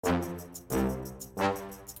Hey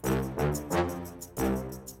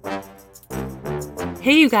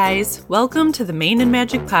you guys, welcome to the Main and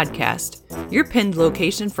Magic Podcast, your pinned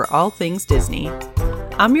location for all things Disney.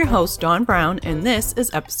 I'm your host, Dawn Brown, and this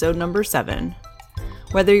is episode number 7.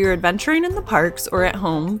 Whether you're adventuring in the parks or at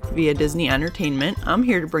home via Disney Entertainment, I'm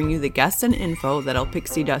here to bring you the guests and info that'll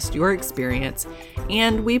pixie dust your experience,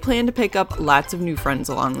 and we plan to pick up lots of new friends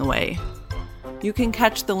along the way. You can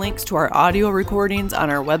catch the links to our audio recordings on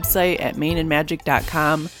our website at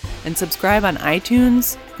mainandmagic.com and subscribe on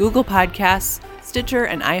iTunes, Google Podcasts, Stitcher,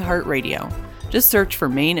 and iHeartRadio. Just search for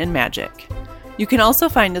Main and Magic. You can also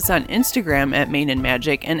find us on Instagram at Main and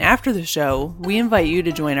Magic, and after the show, we invite you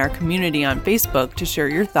to join our community on Facebook to share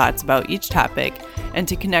your thoughts about each topic and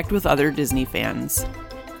to connect with other Disney fans.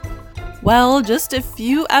 Well, just a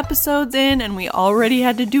few episodes in and we already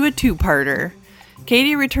had to do a two-parter.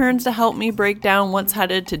 Katie returns to help me break down what's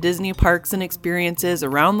headed to Disney parks and experiences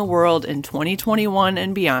around the world in 2021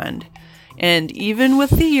 and beyond. And even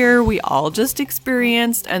with the year we all just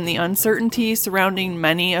experienced and the uncertainty surrounding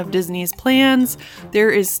many of Disney's plans,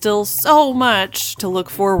 there is still so much to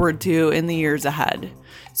look forward to in the years ahead.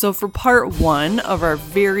 So for part 1 of our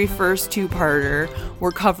very first two-parter,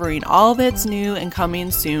 we're covering all that's new and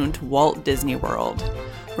coming soon to Walt Disney World.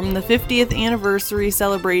 From the 50th anniversary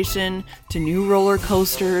celebration to new roller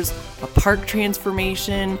coasters, a park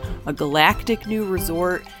transformation, a galactic new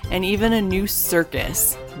resort, and even a new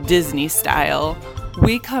circus, Disney style,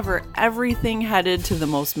 we cover everything headed to the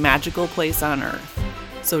most magical place on Earth.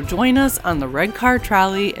 So join us on the red car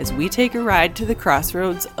trolley as we take a ride to the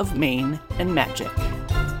crossroads of Main and Magic.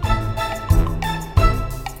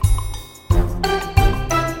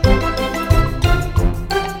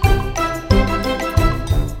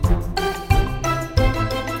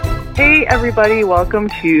 Hey everybody, welcome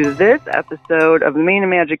to this episode of the Main and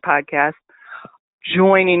Magic Podcast.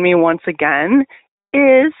 Joining me once again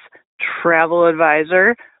is travel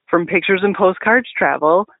advisor from Pictures and Postcards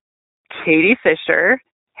Travel, Katie Fisher.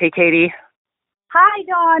 Hey Katie. Hi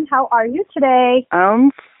Dawn, how are you today? I'm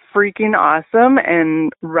freaking awesome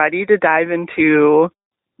and ready to dive into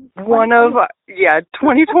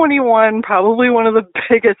 2021, probably one of the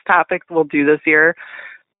biggest topics we'll do this year,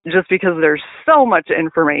 just because there's so much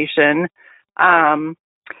information.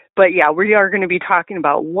 But yeah, we are going to be talking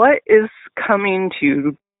about what is coming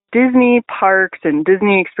to Disney parks and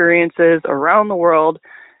Disney experiences around the world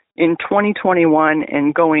in 2021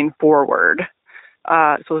 and going forward.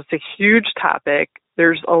 So it's a huge topic.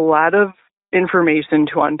 There's a lot of information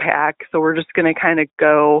to unpack. So we're just going to kind of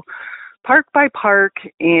go park by park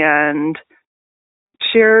and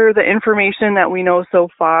share the information that we know so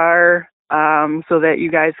far, so that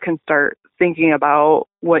you guys can start thinking about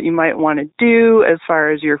what you might want to do as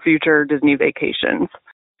far as your future Disney vacations.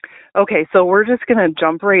 Okay, so we're just going to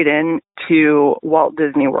jump right in to Walt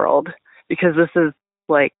Disney World because this is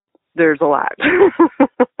like, there's a lot.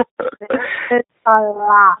 It's a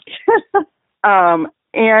lot.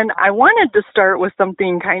 And I wanted to start with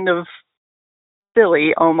something kind of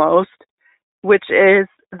silly almost, which is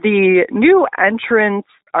the new entrance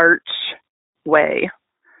archway.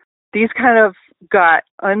 These kind of got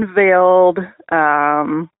unveiled,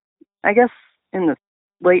 I guess, in the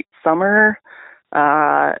late summer.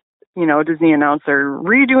 Disney announced they're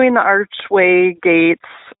redoing the archway gates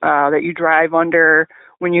that you drive under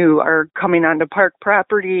when you are coming onto park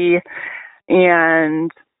property. And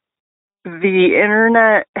the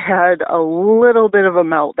internet had a little bit of a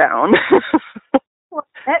meltdown.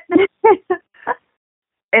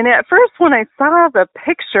 And at first, when I saw the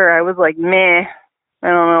picture, I was like, meh. I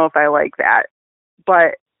don't know if I like that.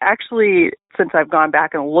 But actually, since I've gone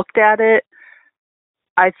back and looked at it,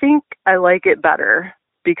 I think I like it better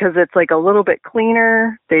because it's like a little bit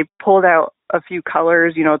cleaner. They pulled out a few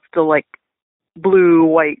colors. It's still like blue,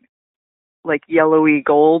 white, like yellowy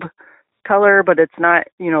gold color, but it's not,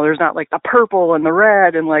 there's not like the purple and the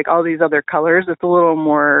red and like all these other colors. It's a little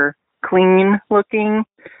more clean looking.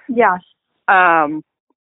 Yes.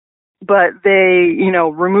 But they,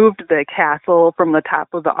 removed the castle from the top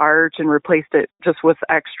of the arch and replaced it just with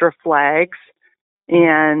extra flags.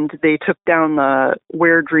 And they took down the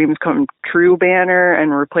Where Dreams Come True banner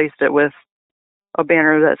and replaced it with a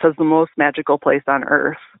banner that says the most magical place on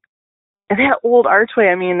Earth. And that old archway,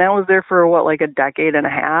 that was there for like a decade and a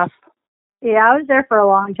half. Yeah, I was there for a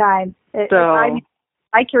long time. I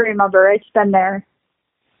can remember. It's been there.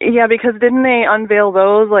 Yeah, because didn't they unveil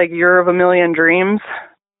those like Year of a Million Dreams?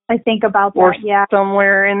 I think about that. Or yeah,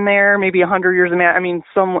 somewhere in there, maybe 100 years. It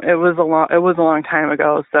was a long time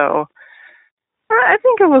ago. So I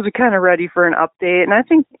think it was kind of ready for an update. And I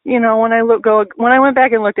think when I went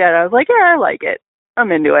back and looked at it, I was like, yeah, I like it.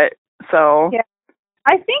 I'm into it. So yeah.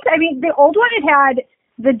 I mean, the old one, it had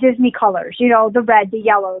the Disney colors, you know, the red, the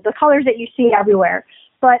yellow, the colors that you see everywhere.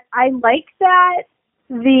 But I like that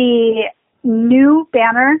the new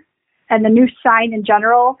banner and the new sign in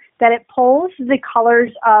general, that it pulls the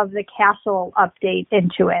colors of the castle update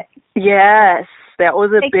into it. Yes, that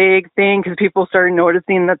was a big thing because people started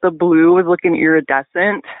noticing that the blue was looking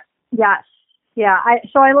iridescent. Yes. Yeah.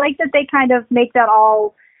 So I like that they kind of make that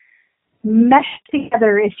all mesh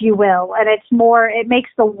together, if you will, and it makes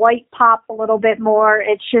the white pop a little bit more.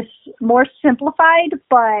 It's just more simplified,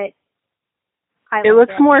 but it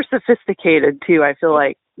looks more sophisticated too. I feel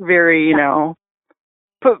like very, you know,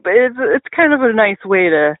 but it's kind of a nice way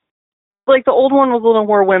to, like, the old one was a little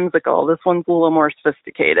more whimsical. This one's a little more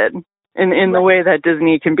sophisticated in the way that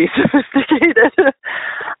Disney can be sophisticated.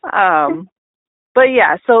 But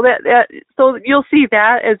yeah, so so you'll see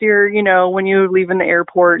that as you're, you know, when you leave in the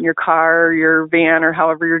airport in your car, or your van, or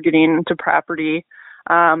however you're getting into property,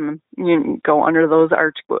 you go under those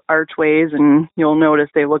archways, and you'll notice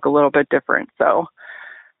they look a little bit different. So,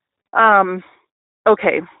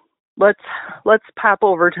 okay, let's pop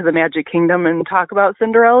over to the Magic Kingdom and talk about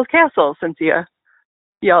Cinderella's castle, since you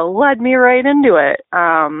led me right into it.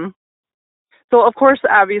 So of course,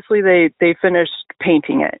 obviously they finished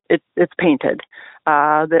painting it. It's painted.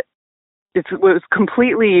 It was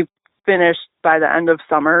completely finished by the end of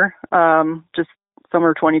summer, just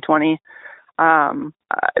summer 2020.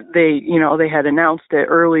 They had announced it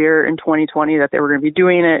earlier in 2020 that they were going to be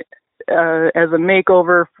doing it as a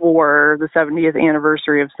makeover for the 70th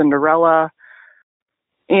anniversary of Cinderella.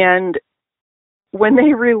 And when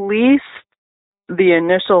they released the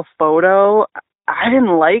initial photo, I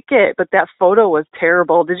didn't like it, but that photo was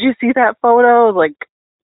terrible. Did you see that photo? Like,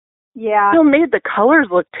 yeah, it made the colors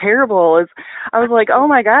look terrible. I was like, oh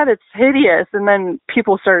my God, it's hideous. And then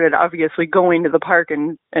people started obviously going to the park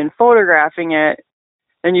and photographing it,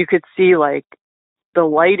 and you could see, like, the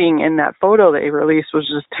lighting in that photo they released was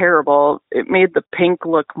just terrible. It made the pink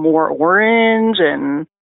look more orange, and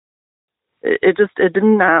it did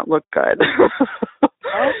not look good.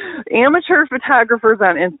 Amateur photographers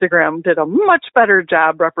on Instagram did a much better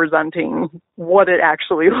job representing what it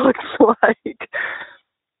actually looks like.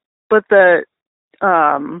 But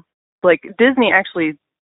Disney actually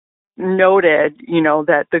noted, you know,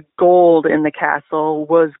 that the gold in the castle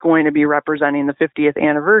was going to be representing the 50th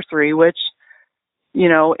anniversary, which, you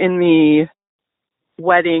know, in the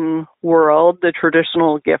wedding world, the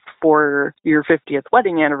traditional gift for your 50th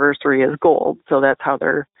wedding anniversary is gold. So that's how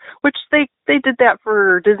which they did that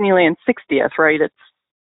for Disneyland's 60th, right? It's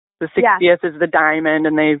the 60th is the diamond,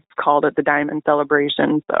 and they've called it the Diamond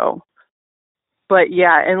Celebration. So, but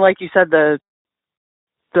yeah, and like you said, the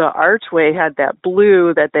archway had that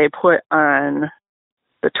blue that they put on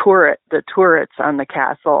the turrets on the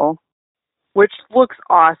castle, which looks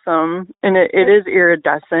awesome, and it is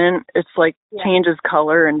iridescent. It's like changes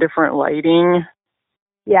color and different lighting.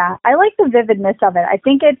 Yeah, I like the vividness of it. I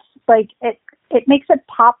think it's like it makes it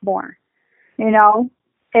pop more. You know,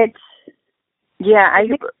 it's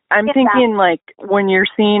I'm thinking like when you're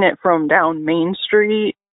seeing it from down Main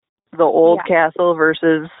Street, the old castle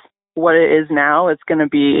versus what it is now, it's going to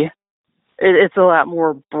be it's a lot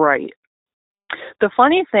more bright. The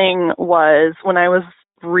funny thing was, when I was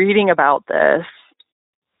reading about this,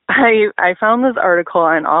 I found this article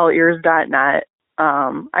on allears.net.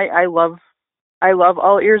 I love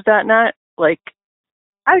allears.net. Like,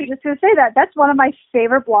 I was just going to say that's one of my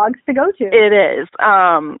favorite blogs to go to. It is.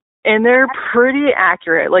 And they're pretty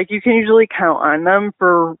accurate. Like, you can usually count on them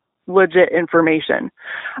for legit information.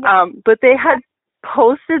 Yeah. But they had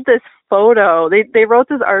posted this photo. They wrote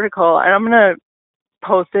this article, and I'm going to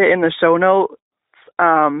post it in the show notes.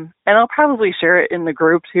 And I'll probably share it in the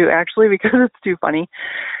group too, actually, because it's too funny.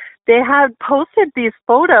 They had posted these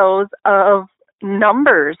photos of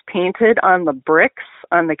numbers painted on the bricks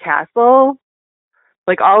on the castle,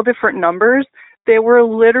 like all different numbers. They were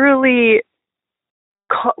literally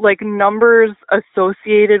like numbers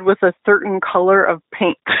associated with a certain color of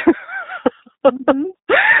paint. Mm-hmm.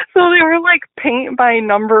 So they were like paint by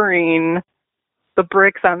numbering the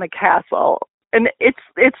bricks on the castle. And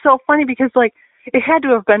it's so funny because, like, it had to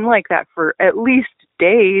have been like that for at least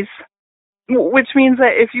days, which means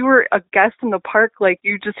that if you were a guest in the park, like,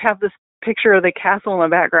 you just have this picture of the castle in the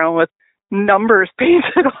background with numbers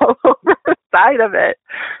painted all over the side of it.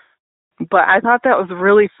 But I thought that was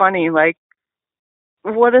really funny. Like,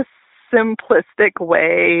 what a simplistic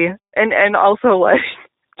way. And also, like,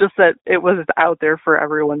 just that it was out there for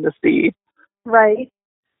everyone to see. Right.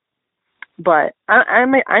 But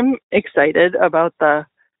I'm excited about the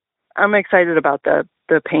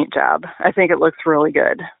the paint job. I think it looks really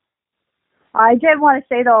good. I did want to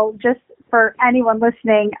say, though, just for anyone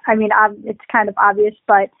listening, I mean, it's kind of obvious,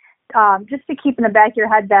 but just to keep in the back of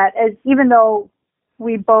your head that even though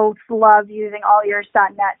we both love using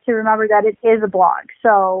allears.net, to remember that it is a blog.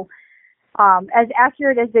 So as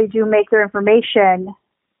accurate as they do make their information,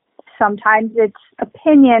 sometimes it's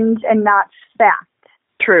opinions and not fact.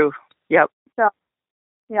 True. Yep. So,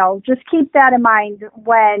 just keep that in mind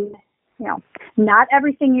when, not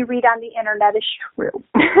everything you read on the internet is true.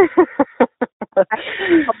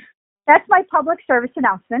 That's my public service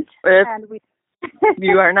announcement.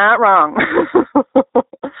 You are not wrong.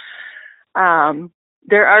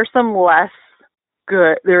 There are some less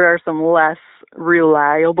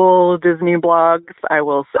reliable Disney blogs, I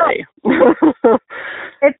will say.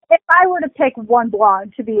 If I were to pick one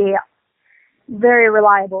blog to be very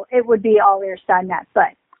reliable, it would be allears.net,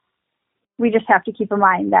 but we just have to keep in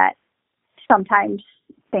mind that sometimes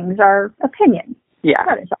things are opinion. Yeah.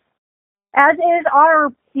 That is all. As is our,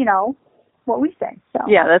 what we say. So.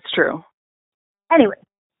 Yeah, that's true. Anyway.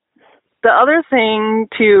 The other thing,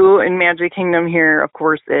 too, in Magic Kingdom here, of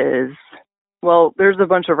course, is, well, there's a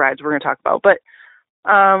bunch of rides we're going to talk about, but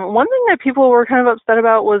one thing that people were kind of upset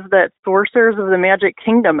about was that Sorcerers of the Magic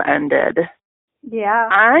Kingdom ended. Yeah.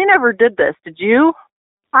 I never did this. Did you?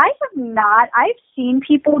 I have not. I've seen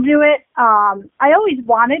people do it. I always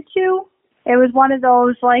wanted to. It was one of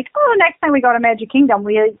those next time we go to Magic Kingdom,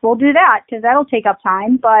 we'll do that because that'll take up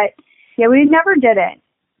time. But, yeah, we never did it.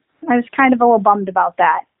 I was kind of a little bummed about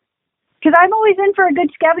that. Because I'm always in for a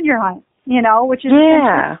good scavenger hunt, which is...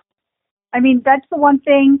 Yeah. I mean, that's the one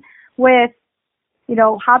thing with,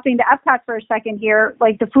 hopping to Epcot for a second here,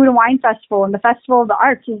 like the Food and Wine Festival and the Festival of the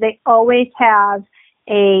Arts, is they always have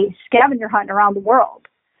a scavenger hunt around the world.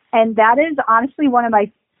 And that is honestly one of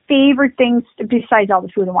my favorite things, besides all the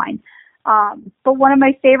food and wine. But one of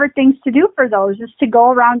my favorite things to do for those is to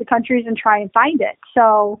go around the countries and try and find it.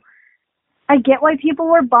 So I get why people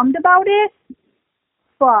were bummed about it,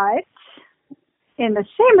 but in the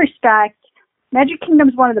same respect, Magic Kingdom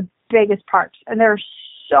is one of the biggest parks, and there's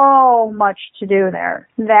so much to do there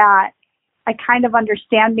that I kind of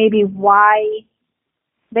understand maybe why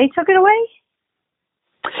they took it away.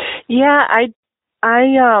 Yeah,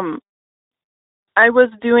 I was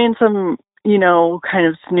doing some, kind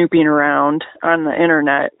of snooping around on the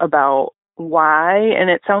internet about why, and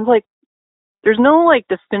it sounds like there's no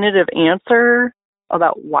definitive answer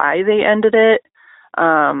about why they ended it.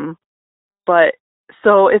 But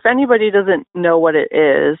so if anybody doesn't know what it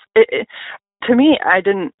is, to me, I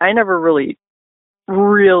never really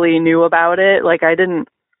knew about it.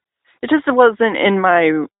 It just wasn't in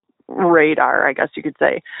my radar, I guess you could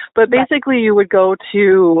say. But basically you would go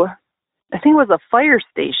to, I think it was a fire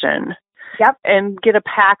station. Yep. And get a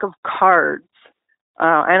pack of cards.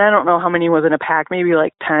 And I don't know how many was in a pack, maybe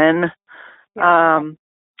 10. Yep.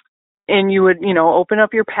 And you would, open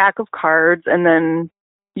up your pack of cards, and then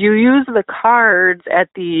you use the cards at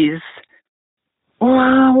these,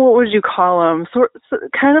 what would you call them? So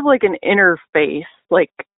kind of like an interface.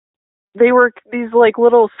 They were these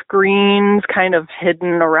little screens kind of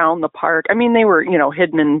hidden around the park. I mean, they were,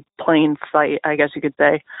 hidden in plain sight, I guess you could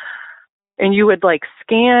say. And you would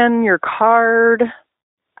scan your card.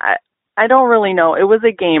 I don't really know. It was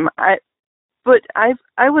a game. But I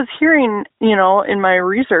was hearing, in my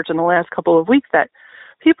research in the last couple of weeks that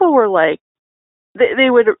people were they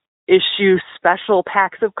would issue special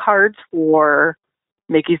packs of cards for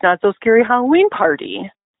Mickey's Not So Scary Halloween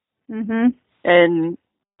Party. Mm-hmm. And,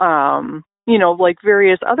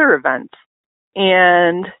 various other events.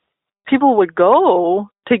 And people would go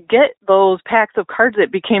to get those packs of cards.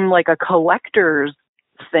 It became a collector's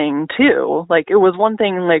thing too. It was one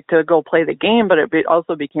thing to go play the game, but it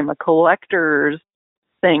also became a collector's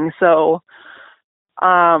thing. So,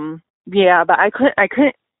 yeah, but I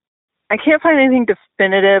can't find anything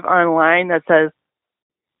definitive online that says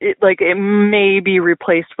it may be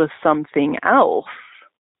replaced with something else.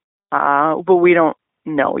 But we don't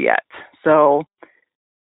know yet. So,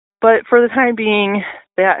 but for the time being,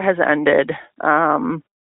 that has ended.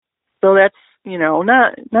 So that's,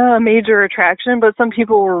 not a major attraction, but some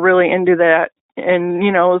people were really into that. And,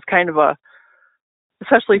 it was kind of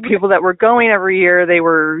especially people that were going every year, they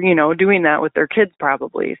were, doing that with their kids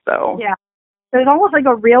probably. So yeah, it's almost like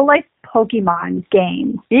a real life Pokemon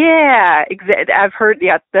game. Yeah, exactly. I've heard,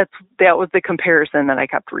 that was the comparison that I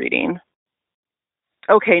kept reading.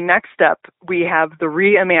 Okay, next up, we have the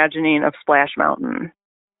reimagining of Splash Mountain.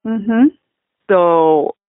 Mm-hmm.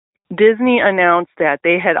 So Disney announced that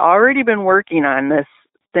they had already been working on this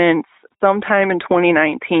since sometime in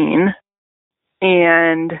 2019.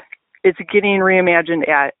 And it's getting reimagined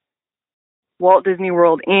at Walt Disney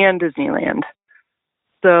World and Disneyland.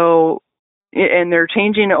 So, and they're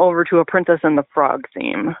changing it over to a Princess and the Frog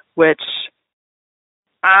theme, which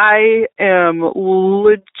I am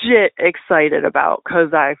legit excited about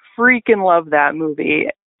because I freaking love that movie.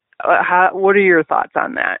 What are your thoughts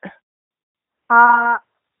on that? I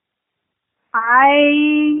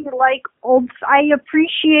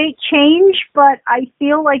appreciate change, but I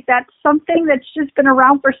feel like that's something that's just been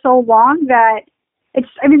around for so long that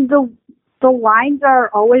the lines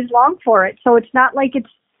are always long for it, so it's not like it's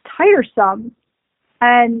tiresome.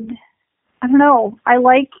 And I don't know, I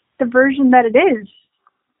like the version that it is.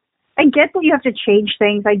 I get that you have to change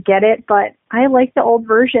things, I get it, but I like the old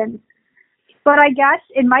version. But I guess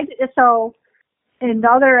in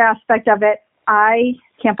another aspect of it, I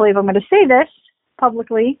can't believe I'm going to say this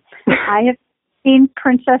publicly. I have seen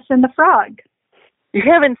Princess and the Frog. You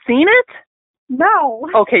haven't seen it? No.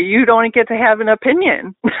 Okay, you don't get to have an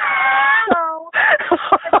opinion. No.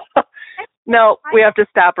 No, we have to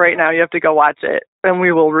stop right now. You have to go watch it, and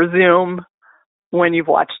we will resume when you've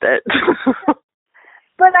watched it.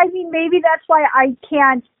 But maybe that's why I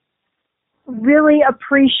can't really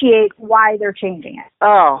appreciate why they're changing it.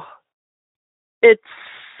 Oh, it's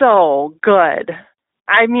so good.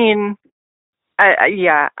 I don't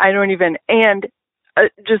even, and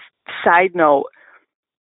just side note,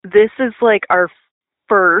 this is like our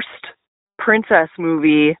first princess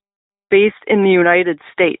movie based in the United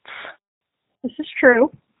States. This is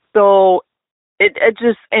true. So it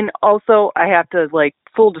just, and also I have to, like,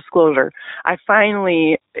 full disclosure, I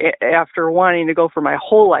finally, after wanting to go for my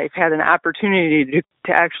whole life, had an opportunity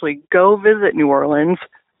to actually go visit New Orleans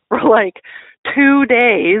for like 2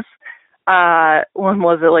 days. When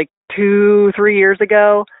was it, like 2-3 years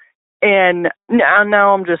ago? And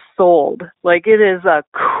now I'm just sold. Like, it is a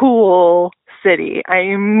cool city. I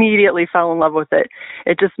immediately fell in love with it.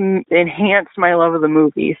 It just enhanced my love of the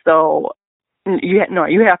movie. So you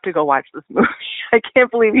have to go watch this movie. I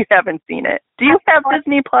can't believe you haven't seen it. Do you have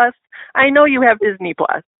Disney Plus? I know you have Disney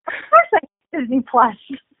Plus. Of course I have Disney Plus.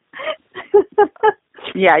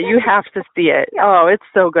 Yeah, you have to see it. Yeah. Oh, it's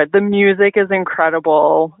so good. The music is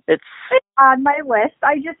incredible. It's on my list.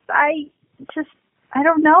 I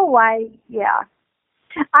don't know why. Yeah.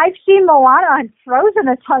 I've seen Moana on Frozen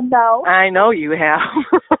a ton, though. I know you have.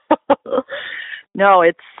 No,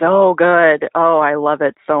 it's so good. Oh, I love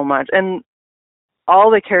it so much. And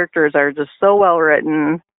all the characters are just so well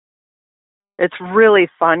written. It's really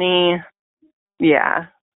funny. Yeah.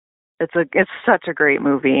 It's such a great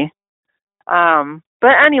movie.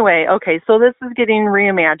 But anyway, okay, so this is getting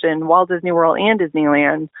reimagined, Walt Disney World and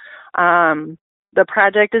Disneyland. The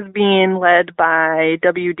project is being led by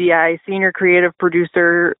WDI senior creative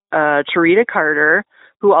producer Charita Carter,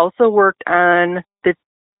 who also worked on the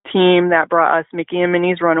team that brought us Mickey and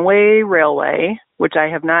Minnie's Runaway Railway, which I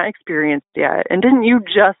have not experienced yet. And didn't you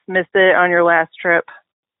just miss it on your last trip?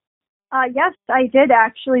 Yes, I did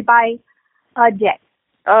actually by a day.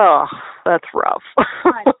 Oh, that's rough.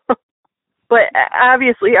 But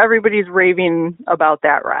obviously everybody's raving about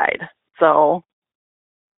that ride. So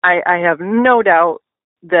I have no doubt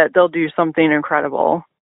that they'll do something incredible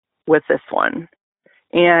with this one.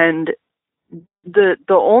 And the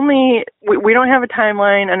only, we don't have a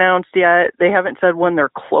timeline announced yet. They haven't said when they're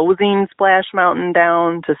closing Splash Mountain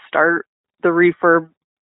down to start the refurb.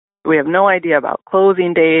 We have no idea about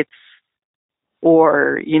closing dates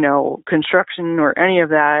or, construction or any of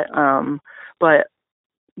that. But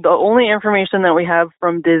the only information that we have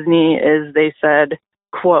from Disney is they said,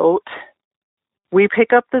 quote, "We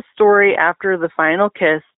pick up the story after the final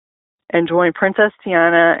kiss and join Princess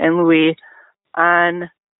Tiana and Louis on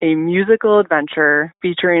a musical adventure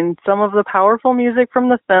featuring some of the powerful music from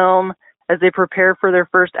the film as they prepare for their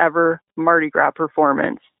first ever Mardi Gras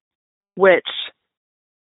performance," which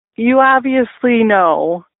you obviously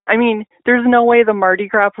know. I mean, there's no way the Mardi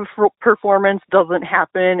Gras performance doesn't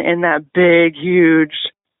happen in that big, huge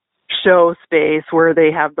show space where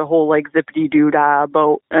they have the whole, like, zippity-doo-dah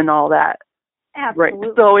boat and all that. Absolutely.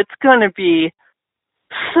 Right. So it's going to be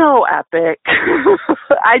so epic.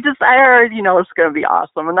 I already know it's going to be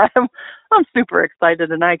awesome, and I'm super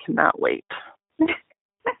excited, and I cannot wait.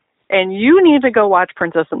 And you need to go watch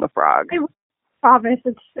Princess and the Frog. I promise.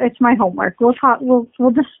 It's my homework. We'll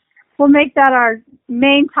make that our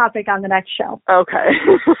main topic on the next show. Okay.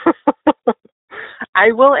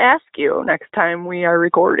 I will ask you next time we are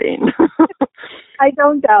recording. I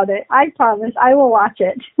don't doubt it. I promise. I will watch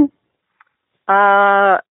it.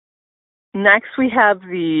 Next we have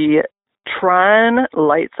the Tron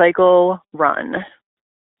Light Cycle Run.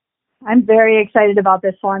 I'm very excited about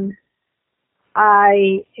this one.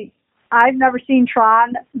 I I've never seen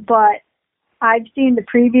Tron, but I've seen the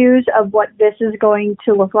previews of what this is going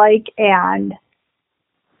to look like, and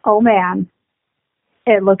oh man,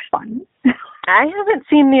 it looks fun. I haven't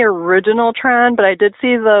seen the original Tron, but I did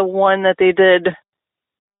see the one that they did,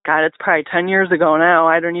 God, it's probably 10 years ago now,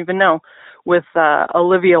 I don't even know, with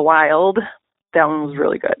Olivia Wilde. That one was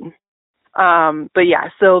really good. But yeah,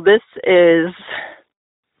 so this is,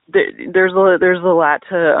 there's a lot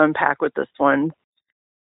to unpack with this one.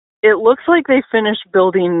 It looks like they finished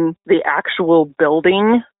building the actual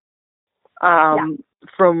building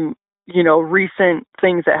from, recent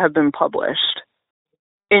things that have been published.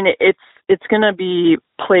 And it's going to be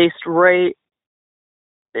placed right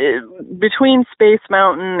between Space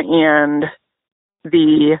Mountain and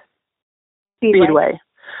the Speedway.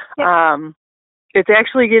 Yeah. It's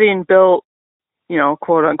actually getting built,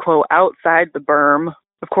 quote unquote, outside the berm.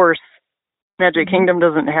 Of course, Magic Kingdom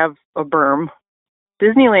doesn't have a berm.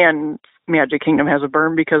 Disneyland Magic Kingdom has a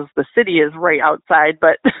berm because the city is right outside,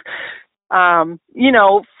 but,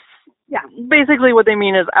 basically what they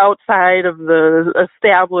mean is outside of the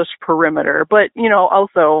established perimeter. But,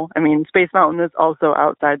 also, Space Mountain is also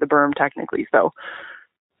outside the berm technically. So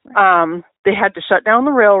they had to shut down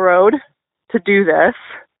the railroad to do this.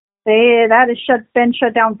 That has been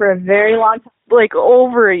shut down for a very long time. Like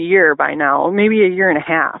over a year by now, maybe a year and a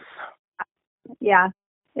half. Yeah.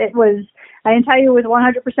 It was, I can tell you with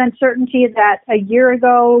 100% certainty that a year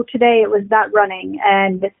ago today it was not running,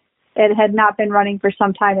 and it had not been running for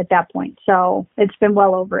some time at that point. So it's been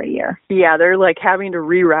well over a year. Yeah, they're like having to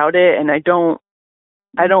reroute it, and I don't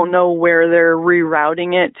know where they're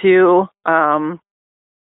rerouting it to,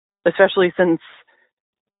 especially since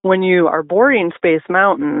when you are boarding Space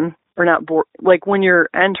Mountain, or not like when you're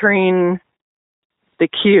entering the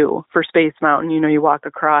queue for Space Mountain, you walk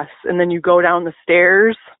across and then you go down the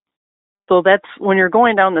stairs. So that's when you're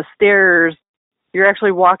going down the stairs, you're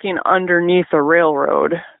actually walking underneath the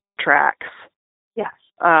railroad tracks. Yes.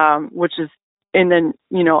 Which is, and then,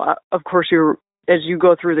 of course as you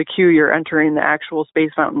go through the queue, you're entering the actual Space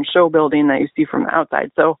Mountain show building that you see from the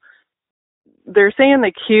outside. So they're saying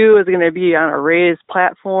the queue is going to be on a raised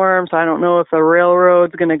platform, so I don't know if the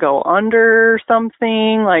railroad's going to go under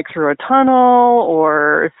something, like through a tunnel,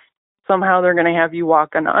 or if somehow they're going to have you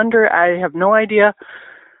walk on under. I have no idea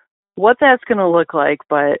what that's going to look like,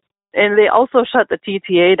 and they also shut the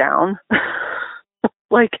TTA down.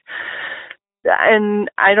 And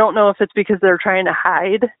I don't know if it's because they're trying to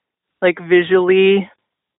hide, like visually,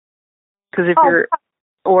 because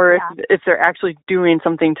if they're actually doing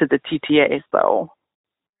something to the TTA, so.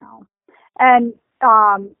 And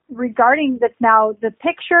regarding this now, the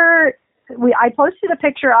picture, I posted a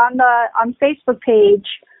picture on Facebook page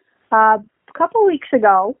a couple weeks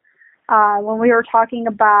ago when we were talking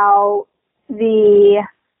about the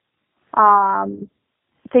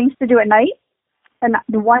things to do at night. And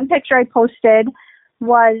the one picture I posted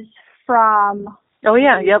was from... Oh,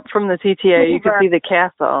 yeah, yep, from the TTA. You can see the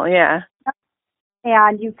castle, yeah.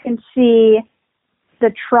 And you can see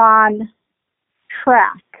the Tron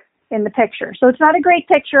track in the picture. So it's not a great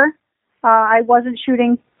picture. I wasn't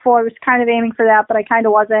shooting for, I was kind of aiming for that, but I kind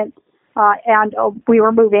of wasn't. We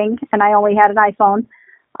were moving, and I only had an iPhone.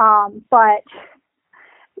 But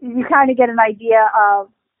you kind of get an idea of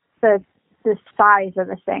the size of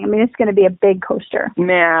this thing. It's going to be a big coaster.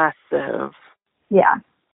 Massive. Yeah.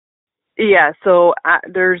 Yeah, so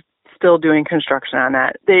there's still doing construction on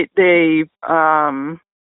that. They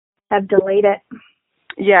have delayed it.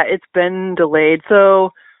 Yeah, it's been delayed. So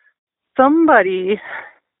somebody,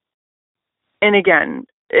 and again,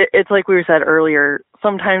 it's like we said earlier,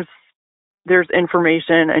 sometimes there's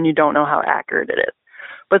information and you don't know how accurate it is.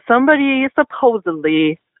 But somebody,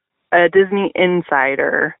 supposedly a Disney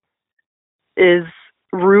insider, is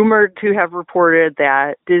rumored to have reported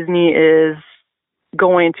that Disney is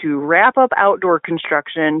going to wrap up outdoor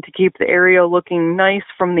construction to keep the area looking nice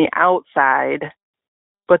from the outside,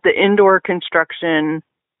 but the indoor construction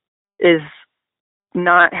is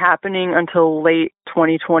not happening until late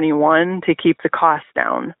 2021 to keep the costs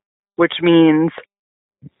down, which means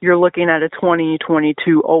you're looking at a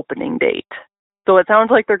 2022 opening date. So it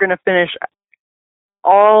sounds like they're going to finish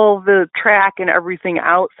all the track and everything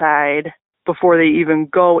outside before they even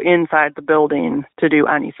go inside the building to do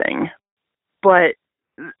anything. But,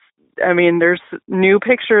 there's new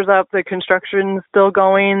pictures up. The construction's still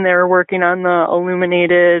going. They're working on the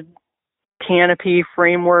illuminated canopy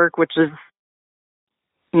framework, which is,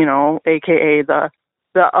 AKA the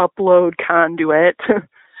upload conduit,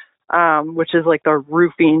 which is like the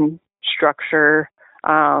roofing structure.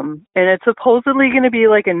 And it's supposedly going to be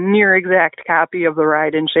like a near exact copy of the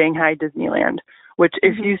ride in Shanghai Disneyland, which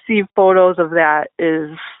if you see photos of that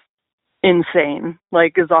is insane,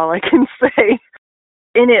 like is all I can say.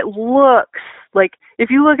 And it looks like,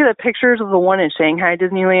 if you look at the pictures of the one in Shanghai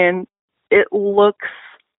Disneyland, it's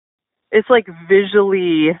like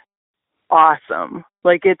visually awesome.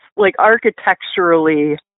 Like it's like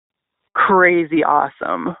architecturally crazy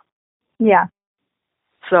awesome. Yeah.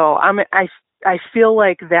 So I feel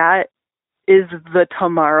like that is the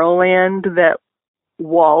Tomorrowland that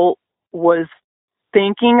Walt was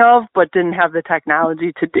thinking of but didn't have the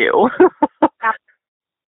technology to do.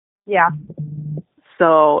 Yeah.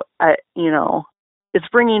 So it's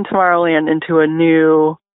bringing Tomorrowland into a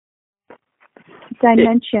new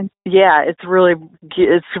dimension. It's really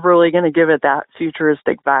going to give it that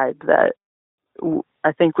futuristic vibe that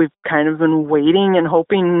I think we've kind of been waiting and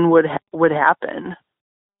hoping would happen.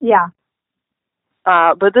 Yeah.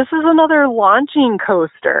 But this is another launching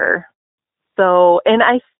coaster. So, and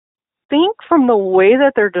I think from the way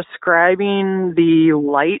that they're describing the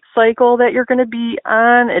light cycle that you're going to be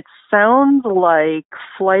on, it sounds like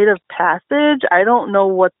Flight of Passage. I don't know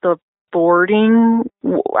what the boarding,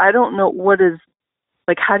 I don't know what is,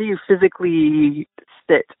 like, how do you physically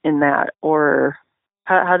sit in that, or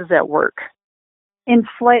how does that work? In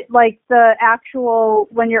flight, like the actual,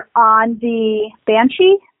 when you're on the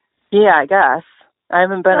Banshee? Yeah, I guess. I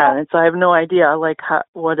haven't been on it, so I have no idea, like,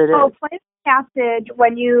 what it is. Oh, Flight of Passage,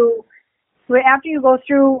 after you go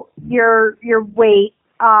through your wait,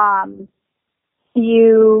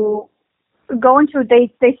 you go into,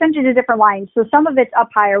 they send you to different lines. So some of it's up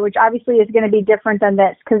higher, which obviously is going to be different than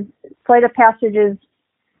this, because Flight of Passage is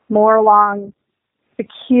more along the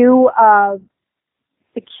queue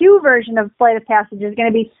version of Flight of Passage is going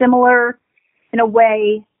to be similar in a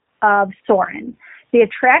way of Soarin'. The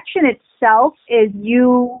attraction itself is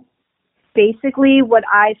basically what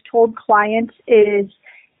I've told clients is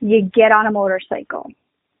you get on a motorcycle.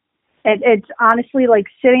 It's honestly like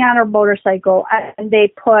sitting on a motorcycle, and they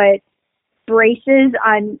put braces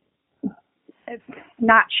on,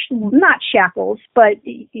 not shackles, but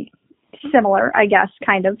similar, I guess,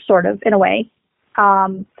 kind of, sort of, in a way,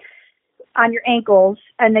 on your ankles,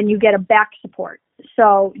 and then you get a back support.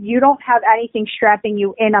 So you don't have anything strapping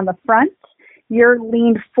you in on the front. You're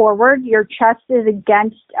leaned forward. Your chest is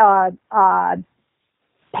against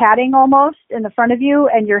padding almost in the front of you,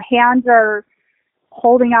 and your hands are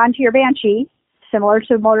holding on to your Banshee, similar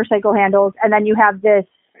to motorcycle handles, and then you have this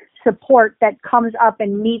support that comes up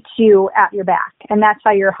and meets you at your back, and that's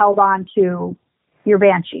how you're held on to your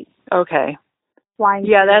Banshee. Okay. Flying.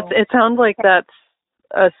 Yeah, it sounds like that's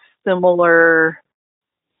a similar,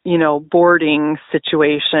 boarding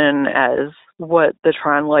situation as what the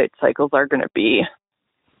Tron light cycles are going to be.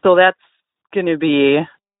 So that's going to be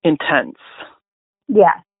intense.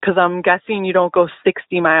 Yeah. Because I'm guessing you don't go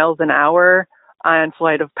 60 miles an hour on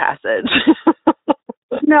Flight of Passage.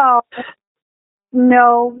 No,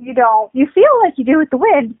 you don't. You feel like you do with the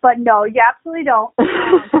wind, but no, you absolutely don't.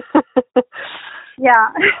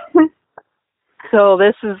 Yeah. So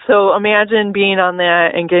imagine being on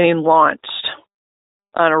that and getting launched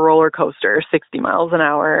on a roller coaster 60 miles an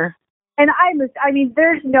hour. And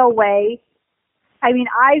there's no way. I mean,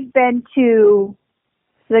 I've been to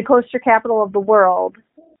the coaster capital of the world,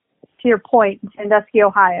 to your point, in Sandusky,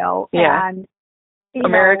 Ohio. Yeah. And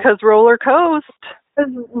America's roller coast.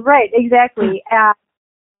 Right, exactly. And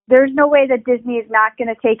there's no way that Disney is not going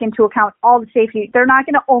to take into account all the safety. They're not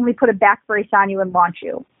going to only put a back brace on you and launch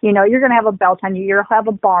you. You're going to have a belt on you. You're going to have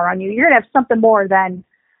a bar on you. You're going to have something more than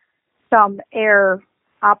some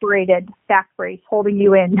air-operated back brace holding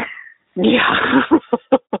you in. Yeah.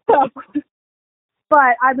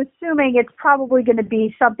 But I'm assuming it's probably going to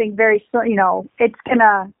be something very, that's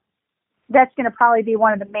going to probably be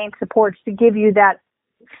one of the main supports to give you that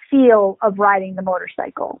feel of riding the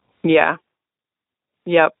motorcycle. Yeah.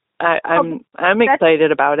 Yep. I'm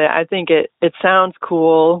excited about it. I think it sounds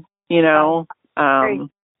cool, Yeah.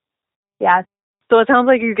 So it sounds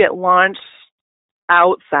like you get launched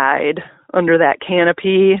outside under that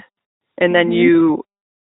canopy, and then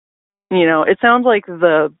it sounds like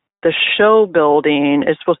the show building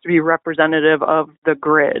is supposed to be representative of the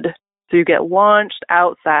grid. So you get launched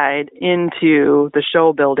outside into the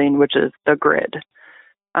show building, which is the grid.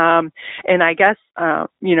 And I guess,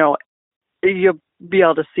 you'll be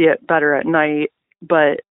able to see it better at night,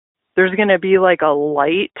 but there's going to be like a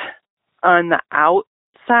light on the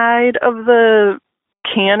outside of the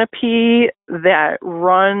canopy that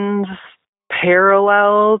runs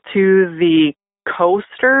parallel to the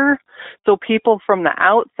coaster. So people from the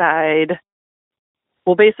outside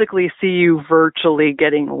will basically see you virtually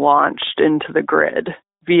getting launched into the grid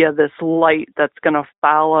via this light that's going to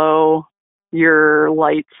follow your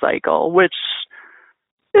light cycle, which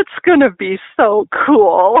it's going to be so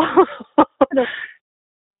cool.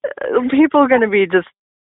 People are going to be just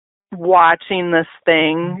watching this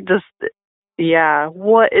thing. I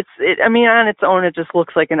mean, on its own, it just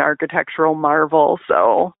looks like an architectural marvel.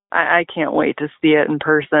 So I can't wait to see it in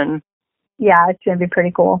person. Yeah, it's going to be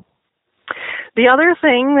pretty cool. The other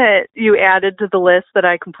thing that you added to the list that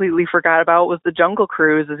I completely forgot about was the Jungle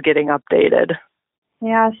Cruise is getting updated.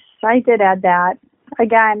 Yes, I did add that.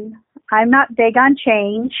 Again, I'm not big on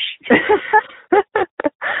change.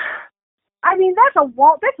 I mean, that's a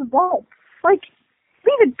wall. Like,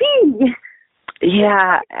 leave it be.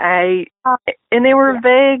 Yeah, and they were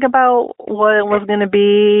vague about what it was going to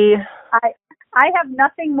be. I have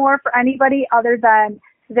nothing more for anybody other than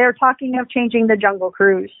they're talking of changing the Jungle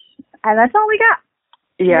Cruise. And that's all we got.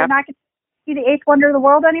 Yeah. We're not going to see the eighth wonder of the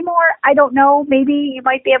world anymore. I don't know. Maybe you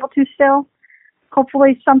might be able to still.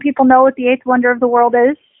 Hopefully some people know what the eighth wonder of the world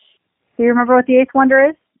is. Do you remember what the eighth wonder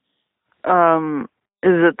is?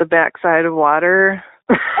 Is it the backside of water?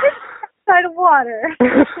 Backside of water.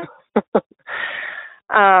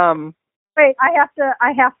 Wait, I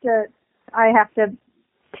have to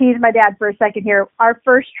tease my dad for a second here. Our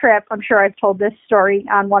first trip, I'm sure I've told this story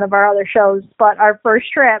on one of our other shows, but our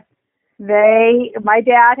first trip, my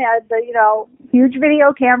dad had the, huge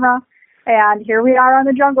video camera, and here we are on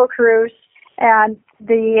the Jungle Cruise, and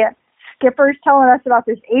the skipper's telling us about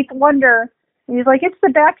this eighth wonder. And he's like, it's the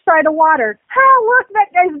backside of water. Oh, look,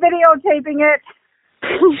 that guy's videotaping it.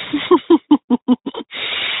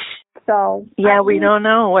 So yeah, we don't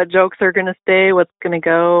know what jokes are going to stay, what's going to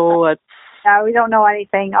go, Yeah, we don't know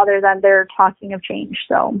anything other than they're talking of change.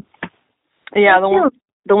 So yeah,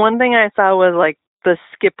 the one thing I saw was like the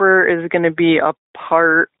skipper is going to be a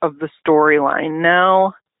part of the storyline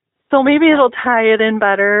now. So maybe it'll tie it in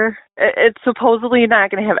better. It's supposedly not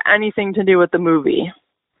going to have anything to do with the movie.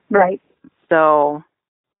 Right. So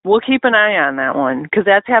we'll keep an eye on that one because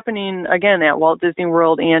that's happening again at Walt Disney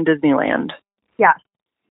World and Disneyland. Yeah.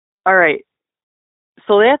 All right.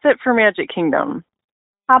 So that's it for Magic Kingdom.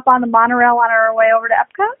 Hop on the monorail on our way over to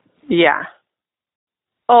Epcot? Yeah.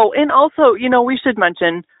 Oh, and also, we should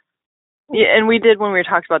mention, and we did when we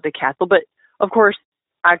talked about the castle, but of course,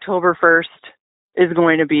 October 1st is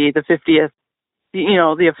going to be the 50th,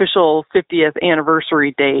 the official 50th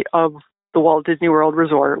anniversary date of the Walt Disney World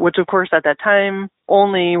Resort, which of course at that time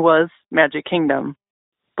only was Magic Kingdom.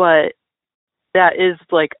 But that is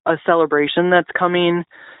like a celebration that's coming.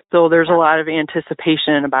 So there's a lot of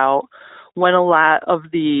anticipation about when a lot of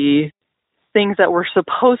the things that were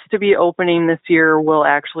supposed to be opening this year will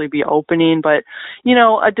actually be opening. But,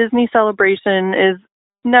 a Disney celebration is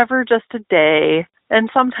never just a day and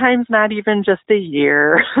sometimes not even just a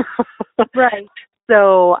year. Right.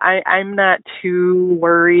 So I'm not too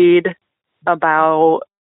worried about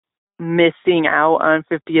missing out on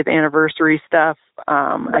 50th anniversary stuff.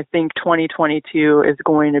 I think 2022 is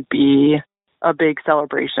going to be a big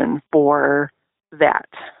celebration for that.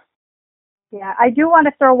 Yeah, I do want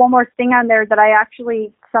to throw one more thing on there that I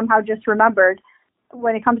actually somehow just remembered.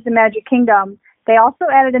 When it comes to Magic Kingdom, they also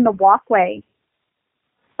added in the walkway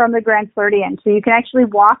from the Grand Floridian. So you can actually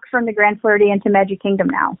walk from the Grand Floridian to Magic Kingdom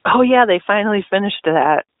now. Oh, yeah, they finally finished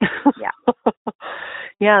that. Yeah.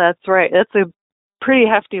 Yeah, that's right. That's a pretty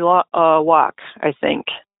hefty walk, I think.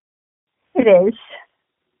 It is.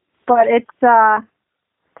 But it's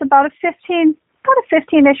about a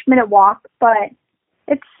 15-ish minute walk, but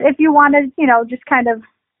it's if you want to, just kind of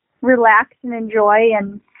relax and enjoy,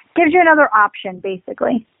 and gives you another option,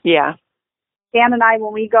 basically. Yeah. Dan and I,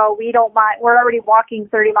 when we go, we don't mind. We're already walking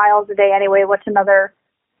 30 miles a day anyway. What's another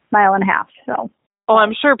mile and a half? So. Oh,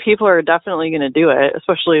 I'm sure people are definitely going to do it,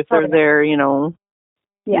 especially if they're there,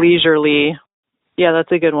 leisurely. Yeah,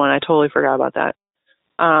 that's a good one. I totally forgot about that.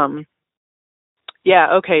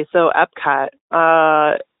 Yeah, okay, so Epcot.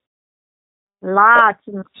 Lots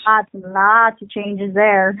and lots and lots of changes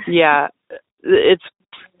there. Yeah, it's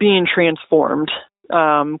being transformed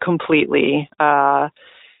completely.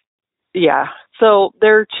 Yeah, so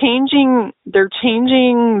they're changing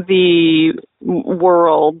the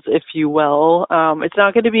worlds, if you will. It's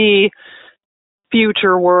not going to be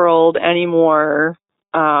Future World anymore.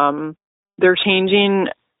 They're changing.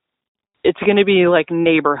 It's going to be like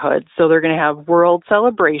neighborhoods. So they're going to have World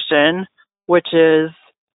Celebration, which is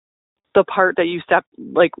the part that you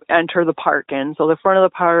enter the park in. So the front of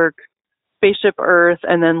the park, Spaceship Earth,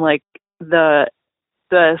 and then like the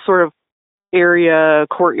sort of area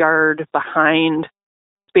courtyard behind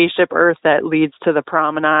Spaceship Earth that leads to the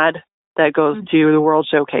promenade that goes to the World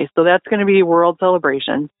Showcase. So that's going to be World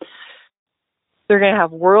Celebration. They're going to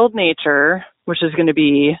have World Nature, which is going to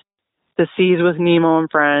be the Seas with Nemo and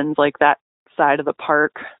Friends, like that side of the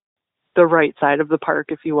park, the right side of the park,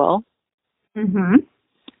 if you will. Mm-hmm.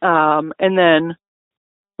 And then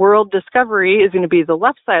World Discovery is going to be the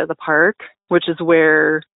left side of the park, which is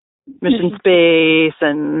where Mission Space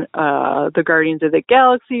and the Guardians of the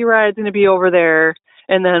Galaxy ride is going to be over there,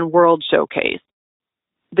 and then World Showcase.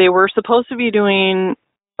 They were supposed to be doing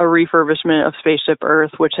a refurbishment of Spaceship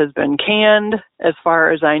Earth, which has been canned, as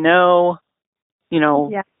far as I know.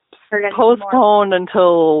 Postponed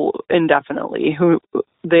until indefinitely.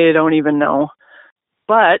 They don't even know.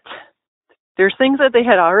 But there's things that they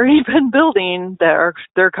had already been building that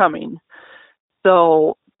they're coming.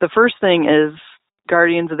 So the first thing is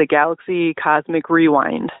Guardians of the Galaxy Cosmic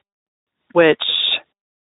Rewind, which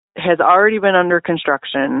has already been under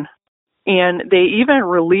construction. And they even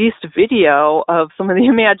released video of some of the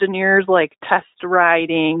Imagineers like test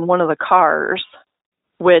riding one of the cars,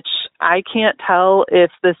 which I can't tell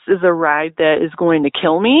if this is a ride that is going to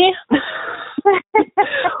kill me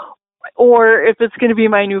or if it's going to be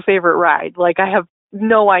my new favorite ride. Like, I have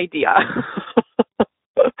no idea.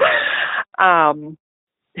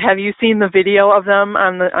 Have you seen the video of them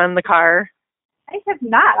on the car? I have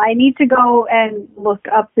not. I need to go and look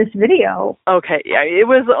up this video. Okay, yeah, it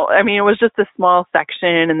was just a small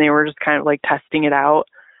section, and they were just kind of like testing it out.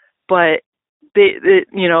 But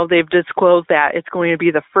they've disclosed that it's going to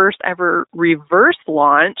be the first ever reverse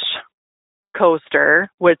launch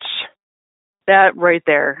coaster, which that right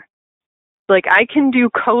there, like, I can do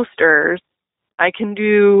coasters, I can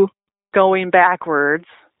do going backwards,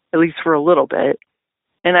 at least for a little bit,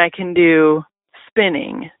 and I can do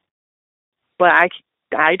spinning. But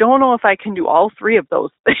I don't know if I can do all three of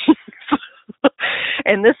those things.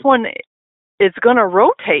 And this one, it's going to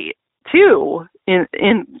rotate too in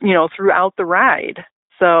throughout the ride.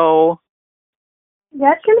 So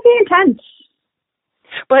that's going to be intense.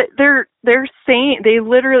 But they're saying, they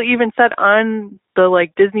literally even said on the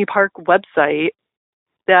like Disney Park website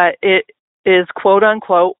that it is quote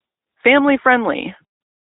unquote family friendly.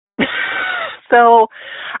 So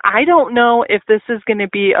I don't know if this is going to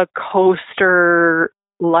be a coaster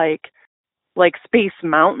like Space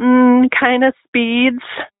Mountain kind of speeds,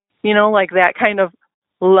 like that kind of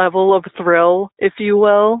level of thrill, if you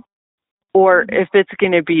will, or if it's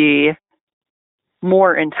going to be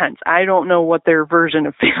more intense. I don't know what their version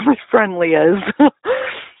of family friendly is.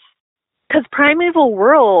 Because Primeval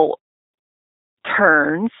Whirl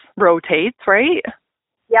rotates, right?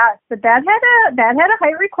 Yes, but that had a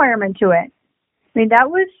height requirement to it. I mean, that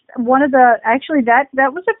was one of the, actually, that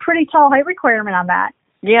was a pretty tall height requirement on that.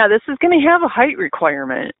 Yeah, this is going to have a height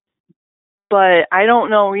requirement. But I don't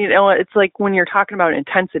know, it's like when you're talking about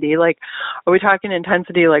intensity, like, are we talking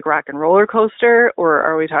intensity like Rock and Roller Coaster, or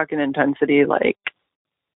are we talking intensity like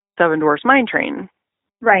Seven Dwarfs Mine Train?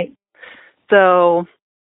 Right. So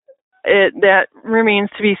that remains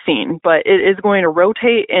to be seen, but it is going to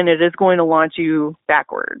rotate and it is going to launch you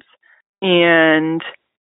backwards. And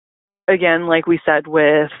again, like we said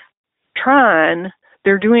with Tron,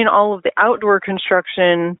 they're doing all of the outdoor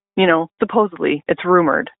construction, supposedly it's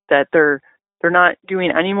rumored that they're not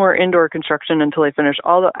doing any more indoor construction until they finish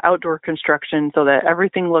all the outdoor construction so that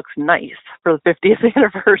everything looks nice for the 50th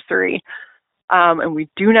anniversary. And we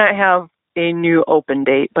do not have a new open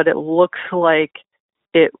date, but it looks like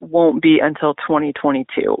it won't be until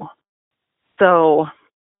 2022. So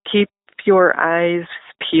keep your eyes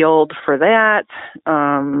peeled for that.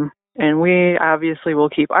 And we obviously will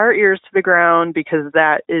keep our ears to the ground because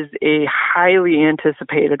that is a highly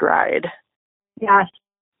anticipated ride. Yes.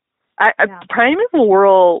 Primeval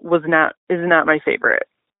Whirl is not my favorite.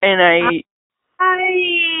 And I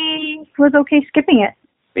was okay skipping it.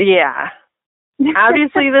 Yeah.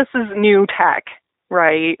 Obviously this is new tech,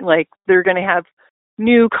 right? Like, they're going to have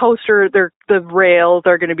new coaster, the rails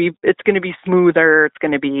are going to be, it's going to be smoother, it's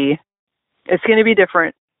going to be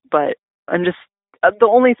different, but I'm just, the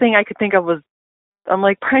only thing I could think of was, I'm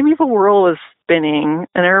like, Primeval Whirl is spinning,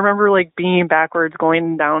 and I remember like being backwards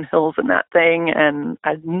going down hills in that thing, and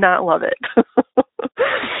I did not love it.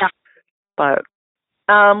 Yeah. But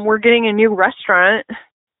we're getting a new restaurant.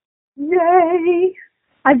 Yay!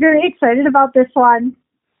 I'm very excited about this one.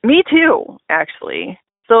 Me too, actually.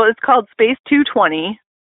 So it's called Space 220.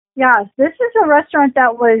 Yes, this is a restaurant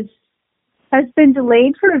that has been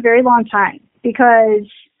delayed for a very long time, because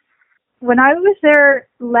when I was there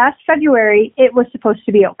last February, it was supposed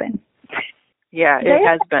to be open. Yeah, it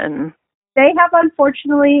has been. They have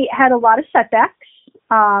unfortunately had a lot of setbacks.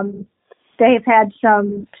 They have had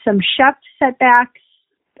some chef setbacks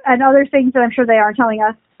and other things that I'm sure they aren't telling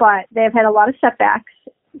us, but they have had a lot of setbacks.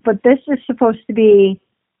 But this is supposed to be,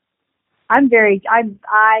 I'm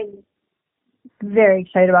very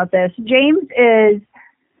excited about this. James is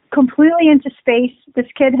completely into space.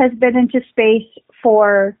 This kid has been into space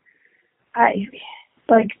for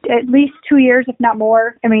like at least 2 years, if not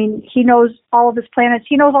more. I mean, he knows all of his planets.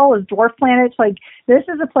 He knows all his dwarf planets. Like, this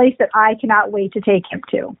is a place that I cannot wait to take him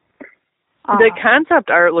to. The concept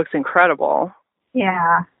art looks incredible.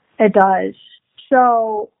 Yeah, it does.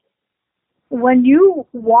 So when you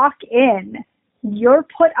walk in, you're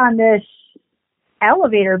put on this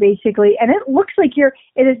elevator basically, and it looks like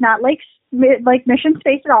it is not like mission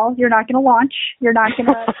space at all. You're not going to launch. You're not going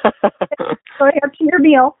to go up to your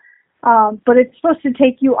meal. But it's supposed to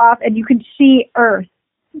take you off, and you can see Earth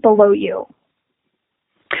below you.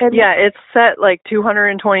 It's set like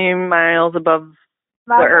 220 miles above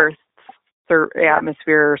the Earth's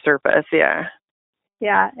atmosphere or surface. Yeah.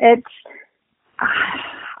 Yeah,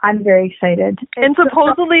 I'm very excited. And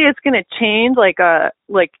supposedly it's going to change, like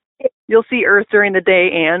you'll see Earth during the day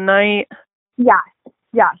and night.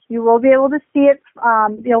 Yes, you will be able to see it.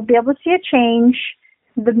 You'll be able to see a change.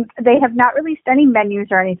 They have not released any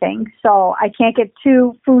menus or anything, so I can't get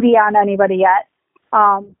too foodie on anybody yet.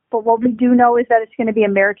 But what we do know is that it's going to be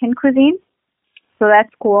American cuisine, so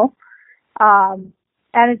that's cool. And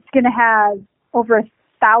it's going to have over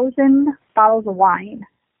 1,000 bottles of wine.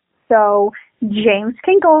 So James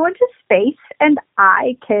can go into space, and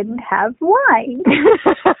I can have wine.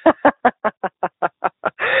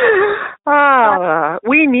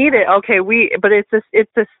 We need it. Okay, but it's a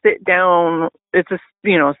sit down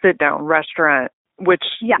restaurant, which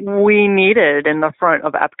we needed in the front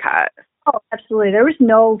of Epcot. Oh, absolutely. There was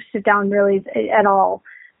no sit down really at all.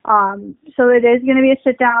 So it is going to be a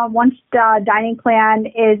sit down. Once the dining plan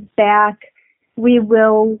is back, we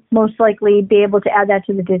will most likely be able to add that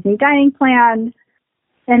to the Disney dining plan.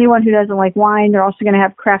 Anyone who doesn't like wine, they're also going to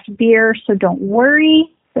have craft beer, so don't worry.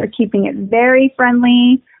 They're keeping it very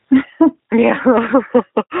friendly. Yeah.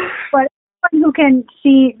 But anyone who can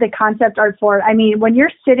see the concept art for it, I mean, when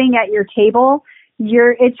you're sitting at your table,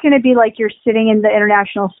 it's going to be like you're sitting in the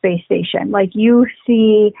International Space Station. Like, you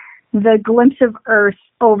see the glimpse of Earth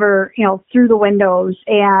over, through the windows,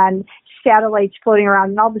 and satellites floating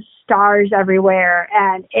around, and all the stars everywhere,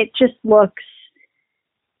 and it just looks.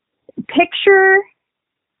 Picture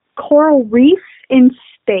coral reef in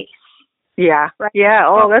space. Yeah. Right? Yeah.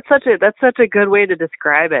 Oh, that's such a good way to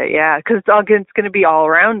describe it. Yeah, because it's going to be all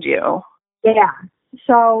around you. Yeah.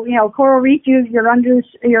 So coral reef, you're under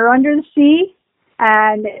the sea,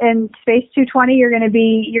 and in Space 220, you're going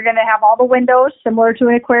to have all the windows similar to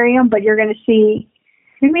an aquarium, but you're going to be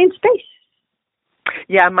in space.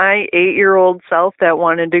 Yeah, my 8-year-old self that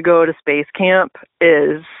wanted to go to space camp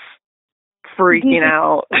is freaking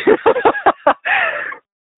out.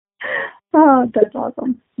 Oh, that's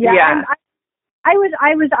awesome. Yeah. I was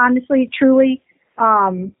honestly, truly,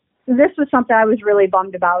 this was something I was really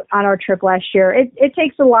bummed about on our trip last year. It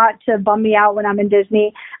takes a lot to bum me out when I'm in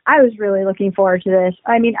Disney. I was really looking forward to this.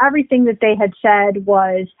 I mean, everything that they had said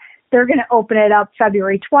was they're going to open it up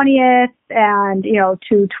February 20th and,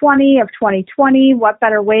 2/20 of 2020. What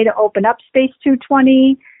better way to open up Space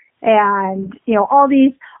 220? And, all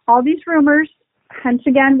these rumors, hence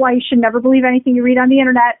again, why you should never believe anything you read on the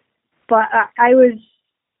internet. But I was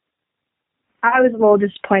a little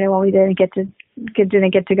disappointed when we didn't get to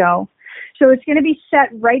go. So it's going to be set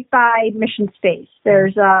right by Mission Space.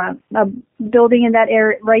 There's a building in that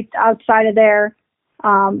area right outside of there,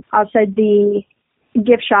 outside the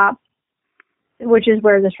gift shop, which is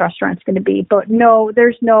where this restaurant's going to be. But no,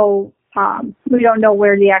 there's no, we don't know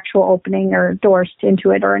where the actual opening or doors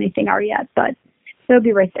into it or anything are yet, but it'll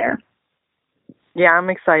be right there. Yeah, I'm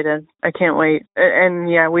excited. I can't wait. And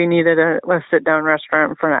yeah, we needed a sit-down restaurant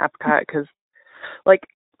in front of Epcot because,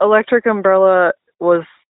 Electric Umbrella was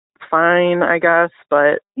fine, I guess,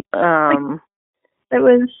 but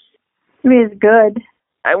it's good.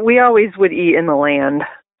 We always would eat in the land.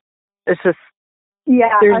 It's just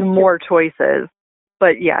there's more choices.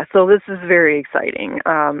 But yeah, so this is very exciting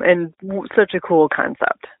and such a cool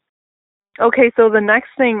concept. Okay, so the next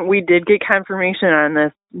thing, we did get confirmation on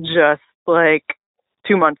this just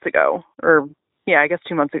 2 months ago, or I guess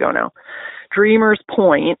 2 months ago now. Dreamer's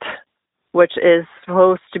Point, which is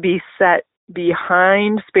supposed to be set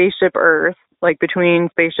behind Spaceship Earth, between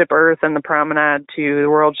Spaceship Earth and the promenade to the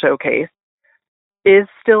World Showcase, is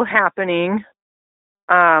still happening.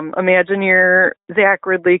 Imagineer Zach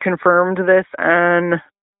Ridley confirmed this on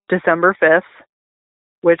December 5th,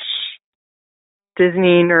 which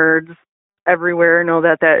Disney nerds everywhere know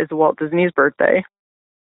that is Walt Disney's birthday.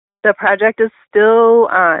 The project is still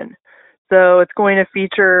on, so it's going to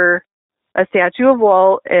feature a statue of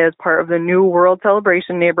Walt as part of the new World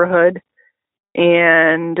Celebration neighborhood,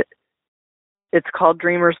 and it's called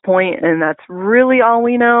Dreamers Point, and that's really all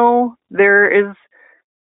we know. There is,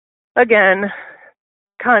 again,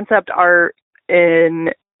 concept art,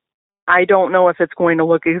 and I don't know if it's going to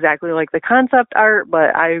look exactly like the concept art,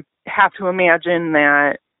 but I have to imagine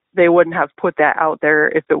that they wouldn't have put that out there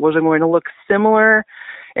if it wasn't going to look similar.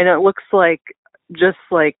 And it looks like just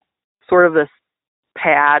like sort of this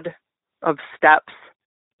pad of steps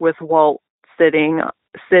with Walt sitting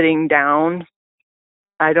down.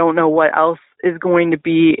 I don't know what else is going to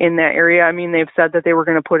be in that area. I mean, they've said that they were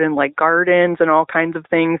going to put in like gardens and all kinds of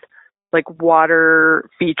things, like water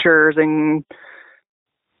features. And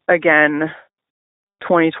again,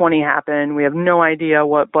 2020 happened. We have no idea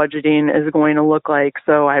what budgeting is going to look like.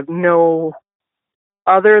 So I have no,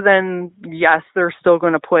 other than, yes, they're still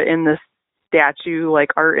going to put in this statue, like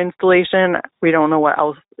art installation. We don't know what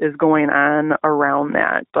else is going on around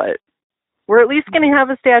that, but we're at least going to have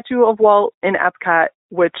a statue of Walt in Epcot,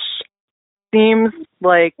 which seems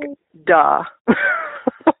like duh.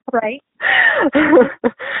 Right.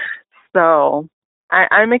 So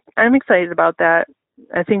I'm excited about that.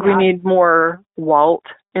 I think we need more Walt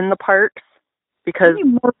in the parks because we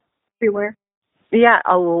need more everywhere. Yeah,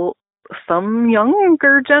 some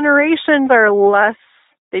younger generations are less.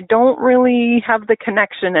 They don't really have the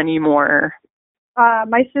connection anymore.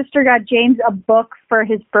 My sister got James a book for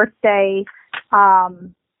his birthday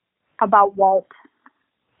about Walt,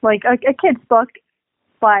 like a kid's book.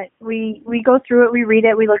 But we go through it, we read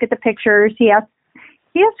it, we look at the pictures. He asks,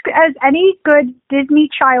 as any good Disney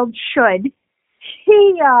child should.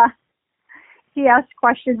 He asks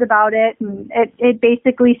questions about it, and it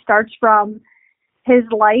basically starts from his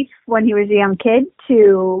life when he was a young kid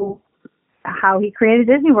to how he created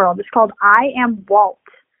Disney World. It's called I Am Walt,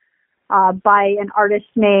 by an author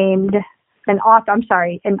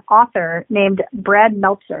named Brad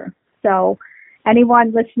Meltzer. So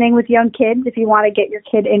anyone listening with young kids, if you want to get your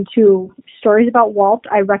kid into stories about Walt,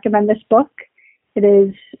 I recommend this book. It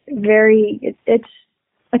is it's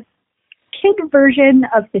a kid version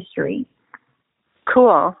of history.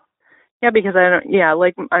 Cool. Yeah, because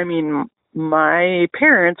my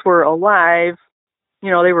parents were alive.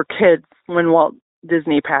 You know, they were kids when Walt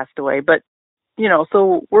Disney passed away, but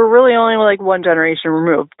so we're really only like one generation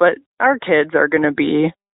removed, but our kids are going to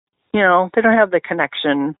be, they don't have the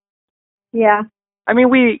connection. Yeah. I mean,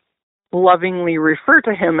 we lovingly refer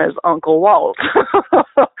to him as Uncle Walt.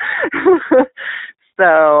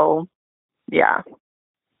 So, yeah.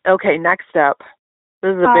 Okay, next up.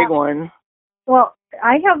 This is a big one. Well,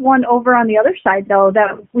 I have one over on the other side, though,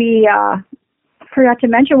 that we forgot to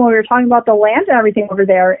mention when we were talking about the land and everything over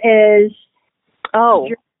there is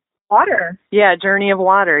Water. Yeah, Journey of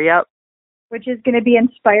Water, yep. Which is going to be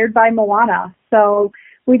inspired by Moana. So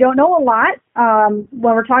we don't know a lot.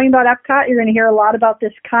 When we're talking about Epcot, you're going to hear a lot about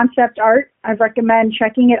this concept art. I recommend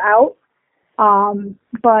checking it out.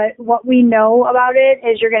 But what we know about it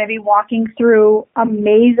is you're going to be walking through a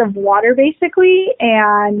maze of water, basically,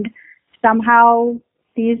 and somehow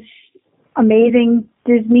these amazing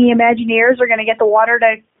Disney Imagineers are going to get the water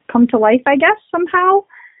to come to life, I guess, somehow.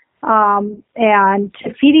 And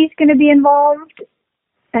Te Fiti's going to be involved,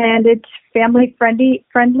 and it's family friendly,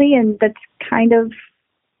 and that's kind of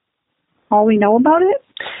all we know about it.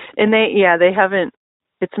 And they haven't,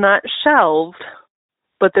 it's not shelved,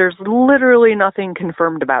 but there's literally nothing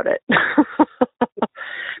confirmed about it.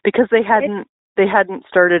 Because they hadn't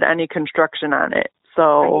started any construction on it.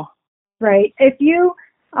 So right. If you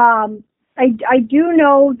I do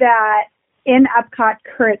know that in Epcot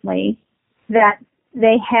currently that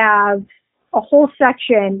they have a whole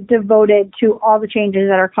section devoted to all the changes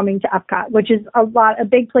that are coming to Epcot, which is a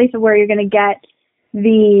big place of where you're going to get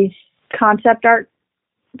these concept art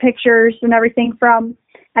pictures and everything from.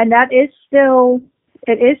 And it is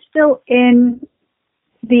still in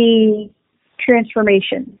the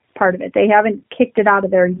transformation part of it. They haven't kicked it out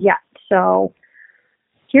of there yet. So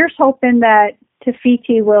here's hoping that Te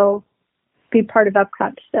Fiti will be part of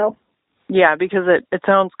Epcot still. Yeah, because it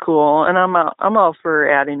sounds cool, and I'm all for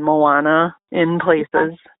adding Moana in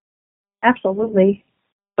places. Absolutely.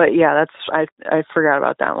 But yeah, I forgot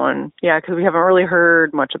about that one. Yeah, because we haven't really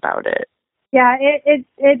heard much about it. Yeah, it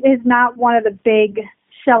is not one of the big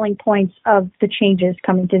selling points of the changes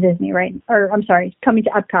coming to Disney coming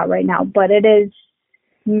to Epcot right now, but it is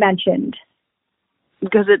mentioned.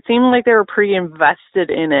 Because it seemed like they were pretty invested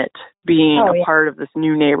in it being a part of this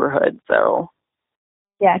new neighborhood, so.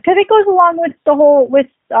 Yeah, because it goes along with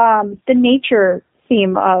the nature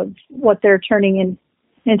theme of what they're turning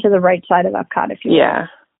into the right side of Epcot, if you will. Yeah.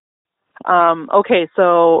 Okay,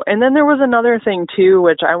 so, and then there was another thing too,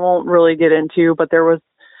 which I won't really get into, but there was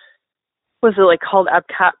it like called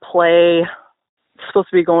Epcot Play supposed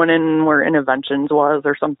to be going in where Interventions was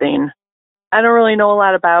or something. I don't really know a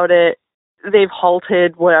lot about it. They've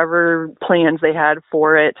halted whatever plans they had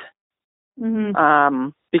for it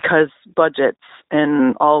because budgets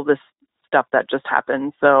and all this stuff that just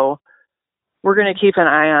happened. So we're going to keep an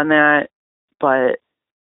eye on that. But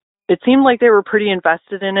it seemed like they were pretty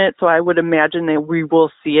invested in it, so I would imagine that we will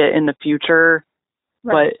see it in the future.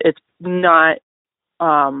 Right. But it's not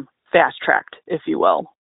fast-tracked, if you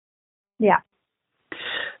will. Yeah.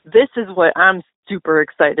 This is what I'm super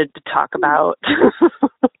excited to talk about.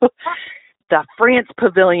 The France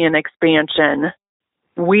Pavilion expansion.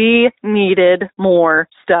 We needed more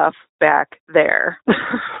stuff back there.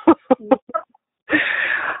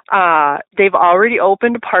 They've already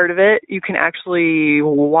opened part of it. You can actually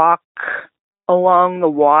walk along the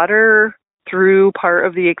water through part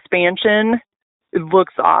of the expansion. It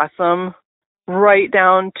looks awesome. Right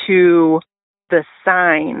down to the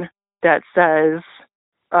sign that says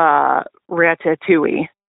Ratatouille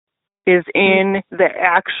is in the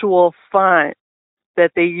actual font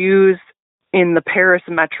that they use in the Paris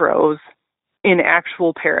metros in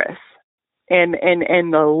actual Paris. And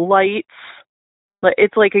the lights,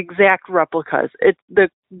 it's like exact replicas.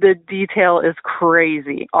 The detail is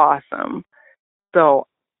crazy awesome. So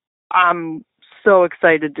I'm so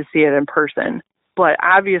excited to see it in person. But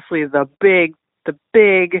obviously the big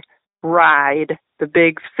ride, the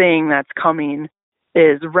big thing that's coming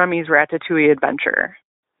is Remy's Ratatouille Adventure.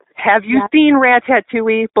 Have you seen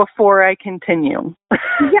Ratatouille before I continue?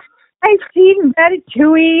 Yeah, I've seen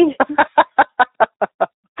Ratatouille.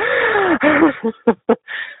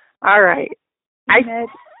 All right. I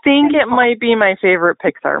think it might be my favorite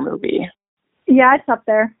Pixar movie. Yeah, it's up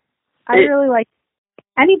there. I really like it.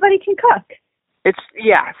 Anybody can cook.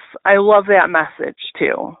 Yes, I love that message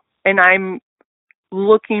too. And I'm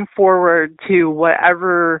looking forward to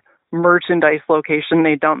whatever merchandise location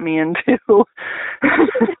they dump me into.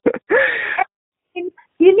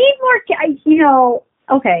 You need more,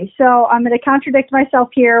 okay, so I'm going to contradict myself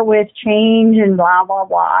here with change and blah, blah,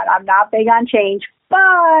 blah. I'm not big on change,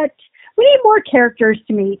 but we need more characters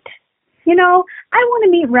to meet. I want to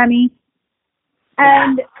meet Remy.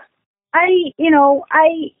 And I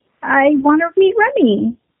want to meet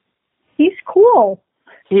Remy. He's cool.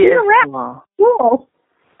 He's a rat. Cool.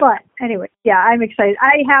 But anyway, yeah, I'm excited.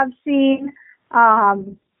 I have seen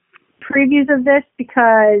previews of this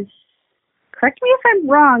because, correct me if I'm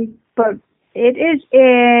wrong, but it is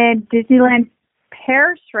in Disneyland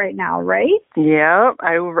Paris right now, right? Yeah,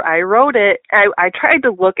 I wrote it. I tried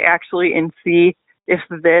to look actually and see if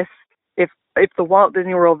the Walt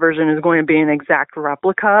Disney World version is going to be an exact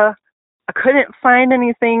replica. I couldn't find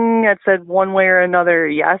anything that said one way or another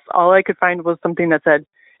yes. All I could find was something that said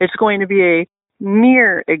it's going to be a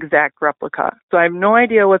near exact replica. So I have no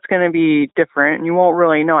idea what's going to be different. And you won't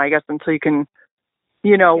really know, I guess, until you can,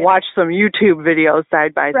 watch some YouTube videos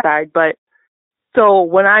side by side. But so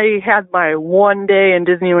when I had my one day in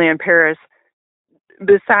Disneyland Paris,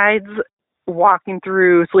 besides walking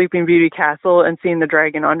through Sleeping Beauty Castle and seeing the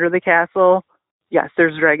dragon under the castle, yes,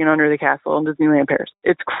 there's a dragon under the castle in Disneyland Paris.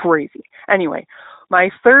 It's crazy. Anyway, my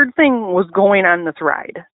third thing was going on this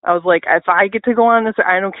ride. I was like, if I get to go on this,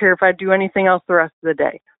 I don't care if I do anything else the rest of the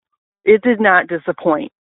day. It did not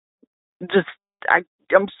disappoint.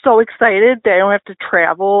 I'm so excited that I don't have to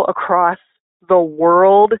travel across the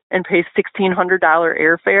world and pay $1,600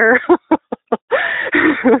 airfare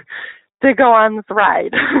to go on this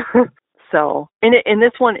ride. So, and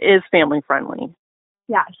this one is family friendly.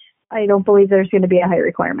 Yes. I don't believe there's going to be a high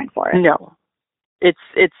requirement for it. No. It's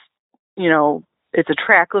a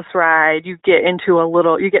trackless ride. You get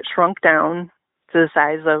you get shrunk down to the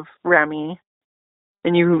size of Remy.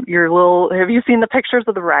 And have you seen the pictures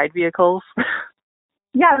of the ride vehicles?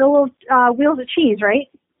 Yeah, the little wheels of cheese, right?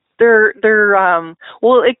 They're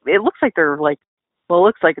it looks like it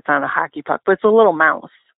looks like it's on a hockey puck, but it's a little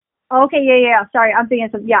mouse. Okay, yeah. Sorry, I'm thinking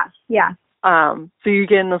some, yeah. So you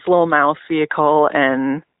get in this little mouse vehicle,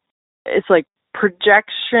 and it's like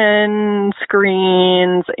projection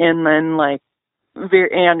screens, and then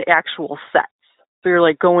and actual sets. So you're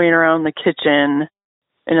like going around the kitchen,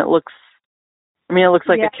 and it looks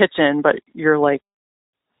like a kitchen, but you're like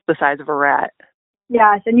the size of a rat.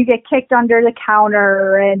 Yes, and you get kicked under the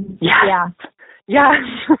counter, and Yes.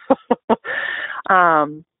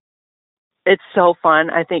 It's so fun.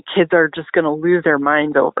 I think kids are just going to lose their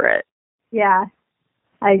minds over it. Yeah,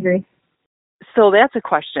 I agree. So that's a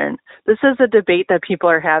question. This is a debate that people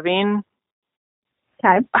are having.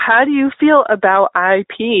 Okay. How do you feel about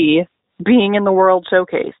IP being in the World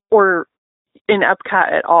Showcase or in Epcot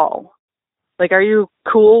at all? Are you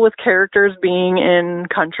cool with characters being in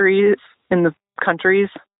countries?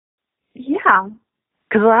 Yeah.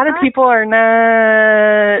 Because a lot of people are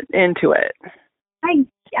not into it.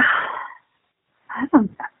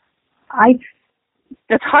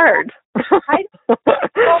 It's hard.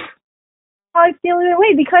 I feel the other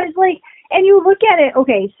way because, like, and you look at it,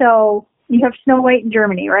 okay, so you have Snow White in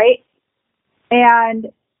Germany, right?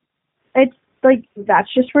 And it's like,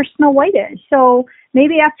 that's just where Snow White is. So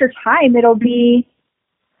maybe after time it'll be,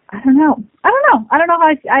 I don't know how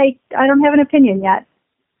I don't have an opinion yet.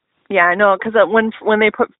 Yeah, I know, because when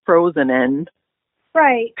they put Frozen in,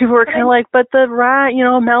 right, people were kind of like, but the ride,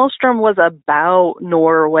 Maelstrom was about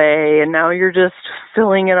Norway, and now you're just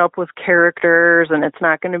filling it up with characters, and it's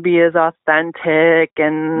not going to be as authentic.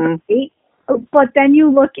 And but then you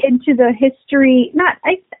look into the history,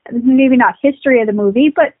 maybe not history of the movie,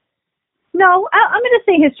 but no, I'm going to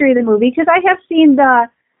say history of the movie because I have seen the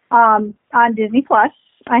on Disney Plus.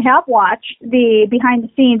 I have watched the behind the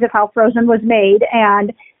scenes of how Frozen was made,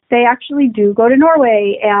 and they actually do go to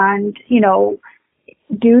Norway and,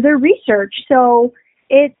 do their research. So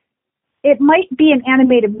it might be an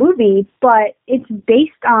animated movie, but it's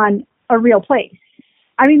based on a real place.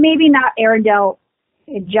 I mean, maybe not Arendelle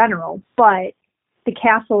in general, but the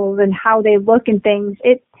castles and how they look and things,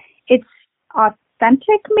 it's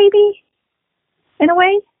authentic maybe in a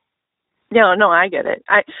way. Yeah, no, I get it.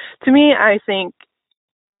 To me, I think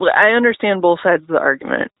I understand both sides of the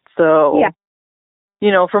argument. So, yeah.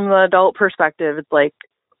 From the adult perspective, it's like,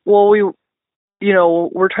 well, we're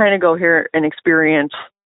trying to go here and experience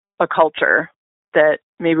a culture that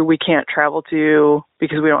maybe we can't travel to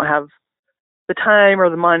because we don't have the time or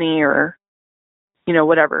the money or,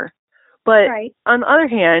 whatever. But right. On the other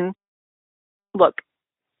hand, look,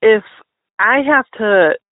 if I have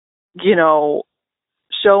to,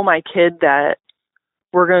 show my kid that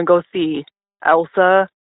we're going to go see Elsa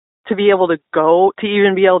to be able to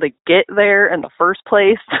even be able to get there in the first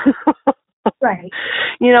place. Right.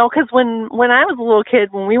 Because when I was a little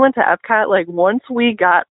kid, when we went to Epcot, like once we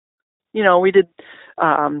got, we did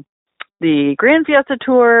the Grand Fiesta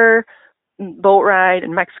Tour, boat ride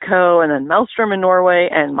in Mexico, and then Maelstrom in Norway,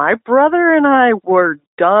 and my brother and I were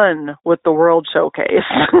done with the World Showcase.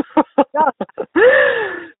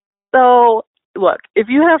 So, look, if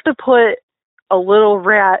you have to put a little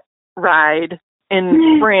rat ride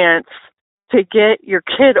in France to get your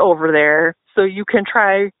kid over there so you can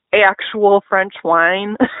try actual French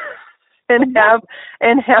wine and have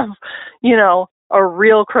a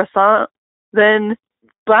real croissant, then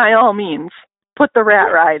by all means put the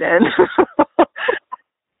rat ride in.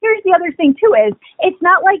 Here's the other thing too is it's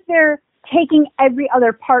not like they're taking every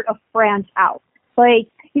other part of France out. Like,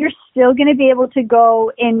 you're still going to be able to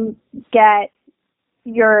go and get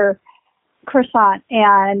your croissant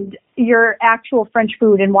and your actual French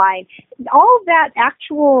food and wine. All of that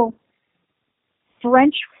actual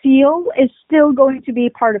French feel is still going to be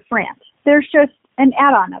part of France. There's just an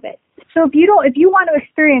add-on of it. So if you want to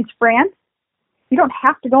experience France, you don't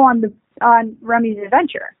have to go on Remy's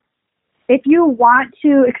Adventure. If you want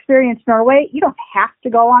to experience Norway, you don't have to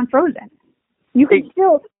go on Frozen. You can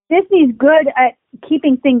still, Disney's good at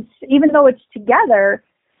keeping things, even though it's together,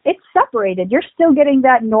 it's separated. You're still getting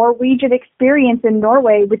that Norwegian experience in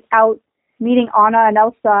Norway without meeting Anna and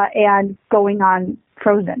Elsa and going on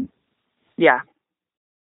Frozen. Yeah.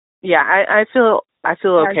 Yeah, I feel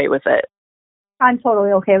okay with it. I'm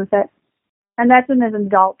totally okay with it. And that's as an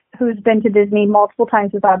adult who's been to Disney multiple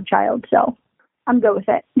times without a child, so I'm good with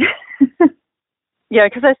it. Yeah,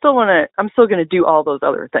 because I'm still going to do all those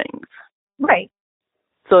other things. Right.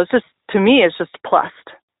 So it's just, to me, it's just plus.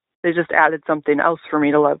 They just added something else for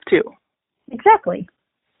me to love, too. Exactly.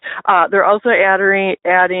 They're also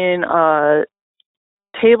adding a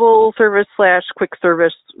table service / quick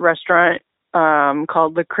service restaurant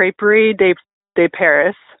called Le Crêperie de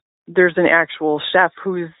Paris. There's an actual chef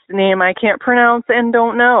whose name I can't pronounce and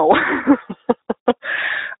don't know.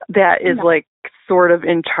 That is like sort of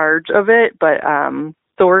in charge of it, but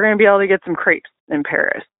so we're going to be able to get some crepes in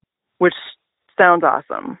Paris, which sounds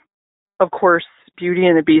awesome. Of course, Beauty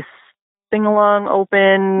and the Beast sing-along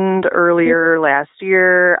opened earlier last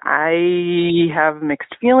year. I have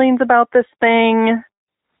mixed feelings about this thing.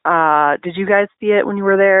 Did you guys see it when you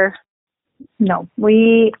were there? No,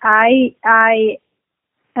 I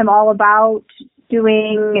am all about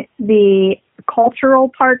doing the cultural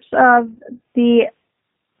parts of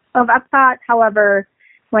Epcot. However,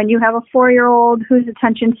 when you have a 4-year-old whose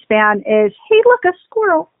attention span is, hey, look, a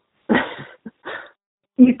squirrel,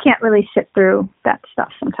 you can't really sit through that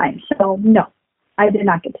stuff sometimes. So, no, I did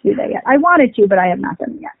not get to do that yet. I wanted to, but I have not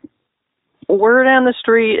done it yet. Word on the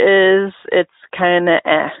street is it's kind of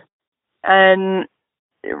And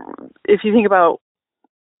if you think about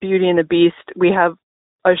Beauty and the Beast, we have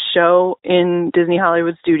a show in Disney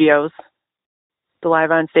Hollywood Studios, the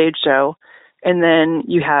live on stage show, and then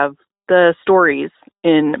you have the stories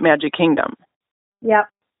in Magic Kingdom. Yep.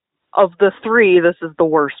 Of the three, this is the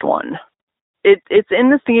worst one. It's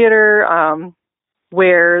in the theater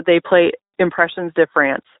where they play Impressions de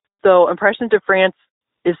France. So Impressions de France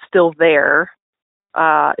is still there.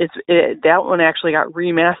 That one actually got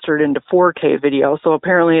remastered into 4K video, so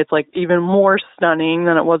apparently it's like even more stunning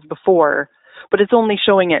than it was before. But it's only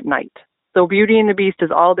showing at night. So Beauty and the Beast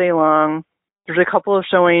is all day long. There's a couple of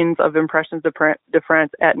showings of Impressions de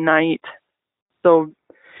France at night. So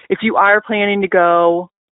if you are planning to go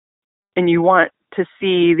and you want to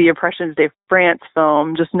see the Impressions de France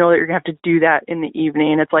film, just know that you're going to have to do that in the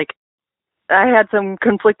evening. It's like, I had some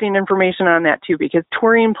conflicting information on that too, because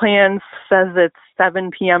Touring Plans says it's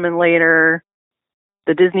 7 p.m. and later.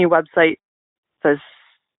 The Disney website says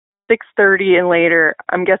 6:30 and later.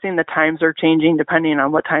 I'm guessing the times are changing depending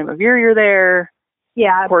on what time of year you're there.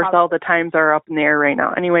 Yeah. Of course, all the times are up in the air right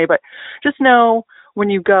now anyway, but just know when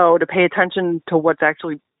you go to pay attention to what's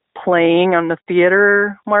actually playing on the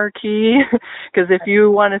theater marquee, because if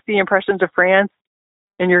you want to see Impressions of France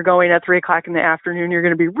and you're going at 3 o'clock in the afternoon, you're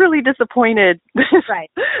going to be really disappointed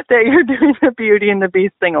right. that you're doing the Beauty and the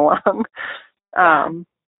Beast thing along.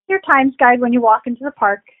 Your times guide when you walk into the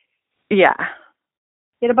park. Yeah.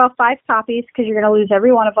 Get about 5 copies because you're going to lose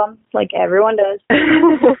every one of them, like everyone does.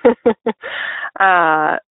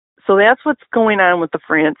 So that's what's going on with the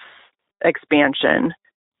France expansion.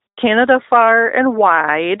 Canada Far and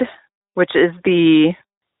Wide, which is the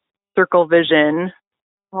Circle Vision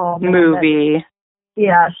movie.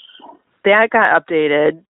 Yes. That got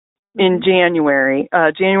updated in January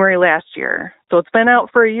last year. So it's been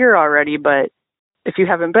out for a year already, but if you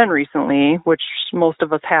haven't been recently, which most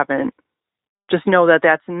of us haven't, just know that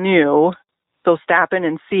that's new. So stop in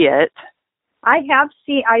and see it. I have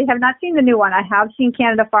not seen the new one. I have seen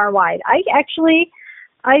Canada Far and Wide. I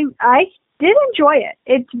did enjoy it.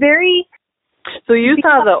 It's very... So you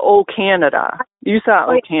saw the O Canada. You saw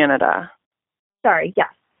O Canada. Sorry,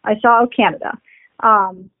 yes. I saw O Canada.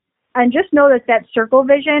 And just know that Circle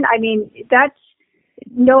Vision, I mean,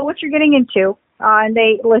 know what you're getting into. And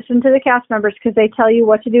they listen to the cast members because they tell you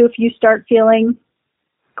what to do if you start feeling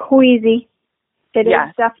queasy. It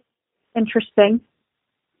is definitely interesting.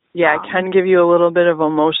 Yeah, it can give you a little bit of a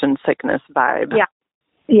motion sickness vibe.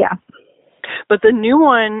 Yeah. But the new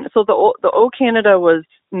one, so the O Canada was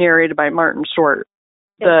narrated by Martin Short.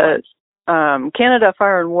 The Canada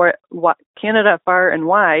Far and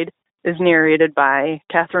Wide is narrated by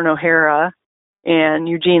Catherine O'Hara and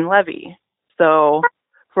Eugene Levy. So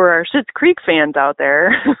for our Schitt's Creek fans out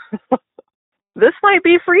there, this might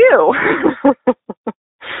be for you.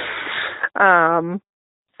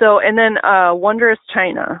 And then Wondrous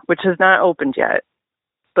China, which has not opened yet,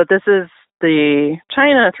 but this is the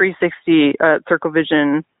China 360 Circle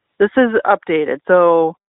Vision. This is updated,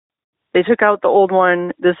 so they took out the old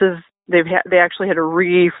one. They actually had to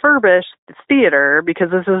refurbish the theater because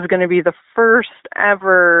this is going to be the first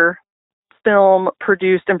ever film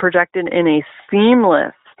produced and projected in a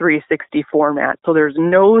seamless 360 format. So there's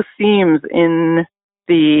no seams in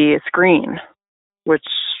the screen, which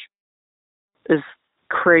is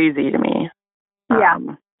crazy to me. Yeah.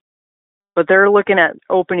 But they're looking at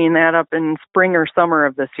opening that up in spring or summer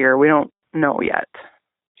of this year. We don't know yet.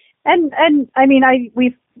 And I mean,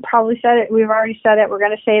 we've probably said it. We've already said it. We're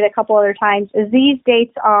going to say it a couple other times. Is these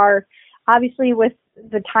dates are obviously with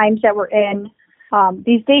the times that we're in.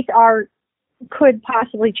 These dates could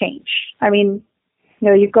possibly change. I mean,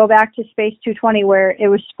 you go back to Space 220 where it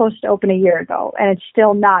was supposed to open a year ago and it's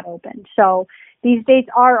still not open. So these dates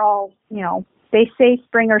are all, they say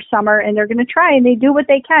spring or summer, and they're going to try, and they do what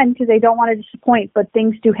they can because they don't want to disappoint, but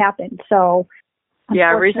things do happen. So yeah,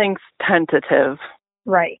 everything's tentative.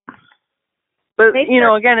 Right. But,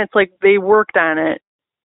 again, it's like they worked on it.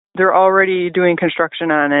 They're already doing construction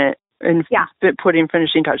on it and putting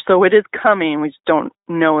finishing touch. So it is coming. We just don't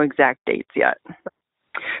know exact dates yet.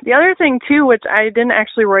 The other thing, too, which I didn't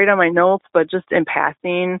actually write on my notes, but just in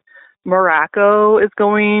passing, Morocco is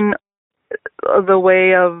going the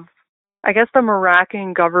way of, I guess the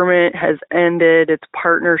Moroccan government has ended its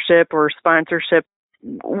partnership or sponsorship,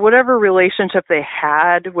 whatever relationship they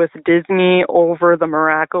had with Disney over the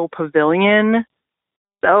Morocco Pavilion.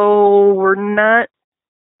 So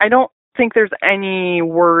I don't think there's any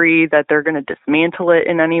worry that they're going to dismantle it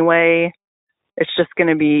in any way. It's just going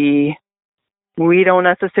to be, we don't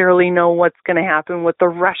necessarily know what's going to happen with the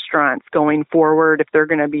restaurants going forward, if they're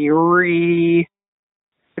going to be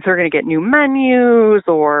if they're going to get new menus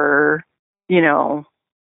or,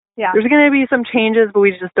 Yeah. There's going to be some changes, but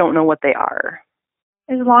we just don't know what they are.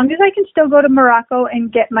 As long as I can still go to Morocco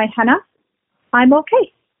and get my henna, I'm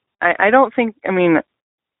okay. I don't think, I mean,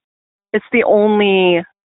 it's the only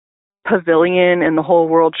pavilion in the whole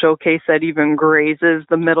World Showcase that even grazes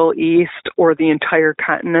the Middle East or the entire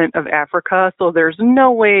continent of Africa, so there's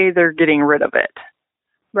no way they're getting rid of it.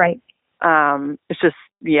 Right. It's just,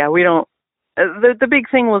 yeah, we don't, the big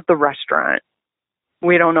thing was the restaurant.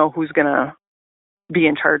 We don't know who's going to be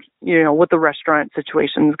in charge, what the restaurant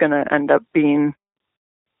situation is going to end up being.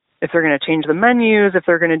 If they're going to change the menus, if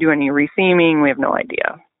they're going to do any retheming, we have no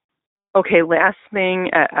idea. Okay, last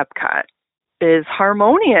thing at Epcot is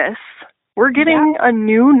Harmonious. We're getting a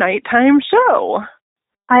new nighttime show.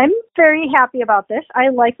 I'm very happy about this. I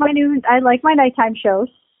like my nighttime shows.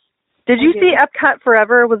 Did you see Epcot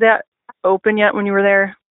Forever? Was that open yet when you were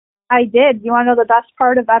there? I did. You want to know the best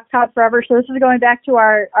part of Epcot Forever? So this is going back to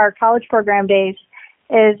our college program days.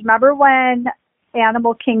 Is remember when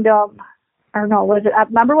Animal Kingdom, or no, was it?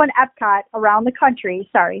 Remember when Epcot around the country?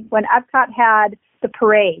 Sorry, when Epcot had the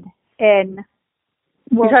parade in.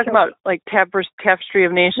 You're talking about like Tapestry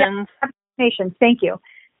of Nations. Yeah, Nations. Thank you.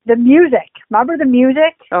 The music. Remember the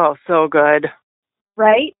music? Oh, so good.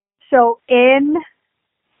 Right. So in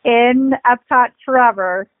Epcot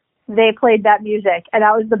Forever, they played that music, and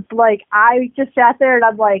that was I just sat there and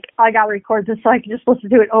I'm like, I gotta record this so I can just listen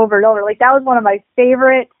to it over and over. Like that was one of my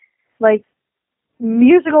favorite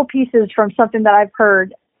musical pieces from something that I've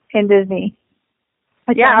heard in Disney.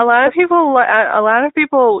 Yeah, a lot of people,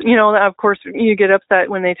 of course, you get upset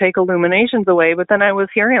when they take Illuminations away, but then I was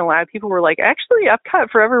hearing a lot of people were like, actually, Epcot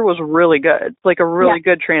Forever was really good. It's like a really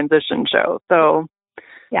good transition show. So,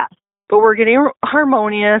 yeah. But we're getting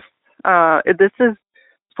Harmonious. This is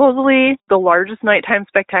supposedly the largest nighttime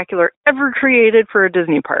spectacular ever created for a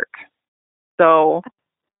Disney park. So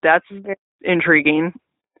that's intriguing.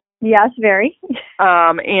 Yes, very.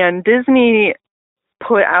 And Disney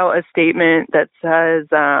put out a statement that says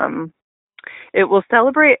it will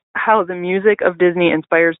celebrate how the music of Disney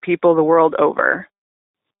inspires people the world over,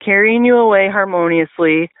 carrying you away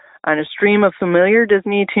harmoniously on a stream of familiar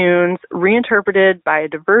Disney tunes reinterpreted by a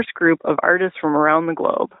diverse group of artists from around the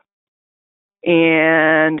globe.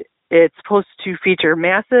 And it's supposed to feature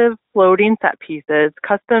massive floating set pieces,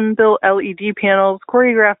 custom-built LED panels,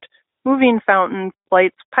 choreographed moving fountains,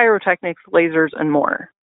 lights, pyrotechnics, lasers, and more.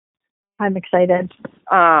 I'm excited.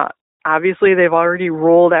 Obviously, they've already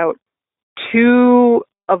rolled out 2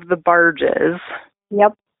 of the barges.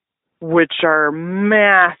 Yep. Which are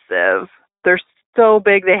massive. They're so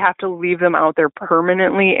big, they have to leave them out there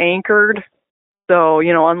permanently anchored. So,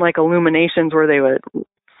 unlike Illuminations where they would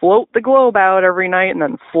float the globe out every night and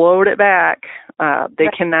then float it back, they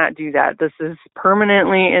cannot do that. This is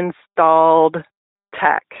permanently installed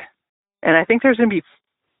tech. And I think there's going to be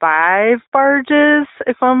 5 barges,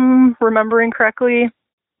 if I'm remembering correctly.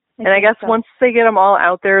 And I guess once they get them all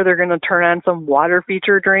out there, they're going to turn on some water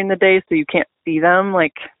feature during the day so you can't see them,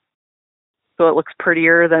 so it looks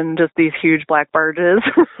prettier than just these huge black barges.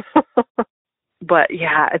 But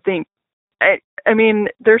yeah, I think, I mean,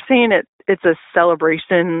 they're saying it's a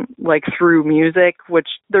celebration through music, which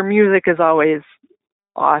their music is always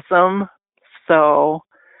awesome. So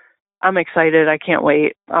I'm excited. I can't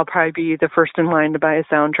wait. I'll probably be the first in line to buy a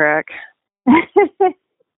soundtrack.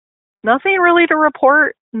 Nothing really to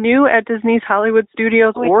report new at Disney's Hollywood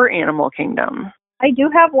Studios or Animal Kingdom. I do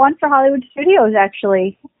have one for Hollywood Studios,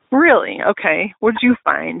 actually. Really? Okay. What did you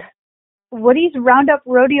find? Woody's Roundup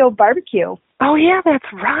Rodeo Barbecue. Oh, yeah,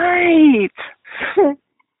 that's right.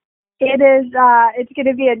 It's going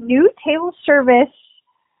to be a new table service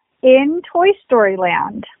in Toy Story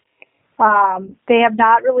Land. They have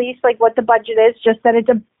not released what the budget is, just that it's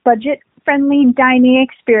a budget-friendly dining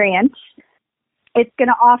experience. It's going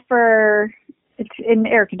to offer, it's in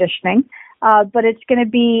air conditioning, but it's going to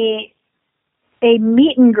be a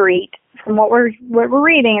meet and greet. From what we're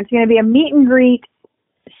reading, it's going to be a meet and greet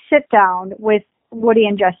sit down with Woody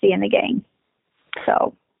and Jessie and the gang.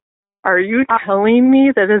 So, are you telling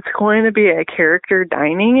me that it's going to be a character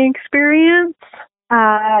dining experience?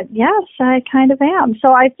 Yes, I kind of am.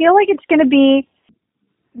 So I feel like it's going to be,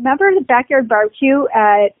 remember the backyard barbecue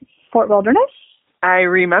at Fort Wilderness? I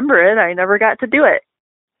remember it. I never got to do it.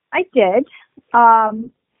 I did.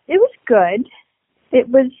 It was good. It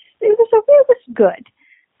was good.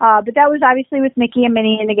 But that was obviously with Mickey and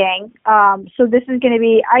Minnie and the gang. So this is going to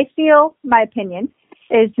be, I feel, my opinion,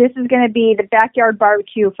 is this is going to be the backyard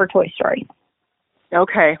barbecue for Toy Story.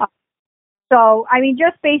 Okay. So, I mean,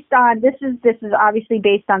 just based on, this is obviously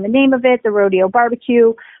based on the name of it, the Rodeo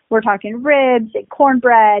Barbecue. We're talking ribs and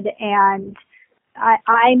cornbread, and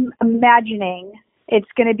I'm imagining It's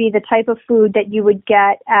going to be the type of food that you would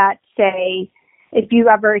get at, say, if you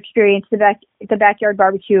ever experienced the backyard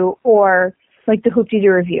barbecue or like the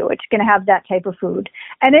Hoop-Dee-Doo Review. It's going to have that type of food.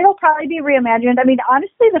 And it'll probably be reimagined. I mean,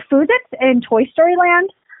 honestly, the food that's in Toy Story Land,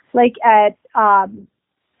 like at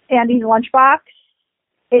Andy's Lunchbox,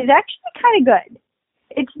 is actually kind of good.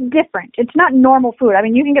 It's different. It's not normal food. I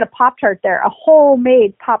mean, you can get a Pop-Tart there, a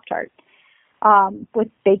homemade Pop-Tart with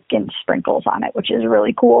bacon sprinkles on it, which is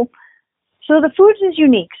really cool. So the food is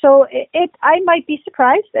unique. So I might be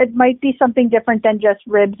surprised. It might be something different than just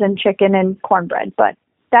ribs and chicken and cornbread, but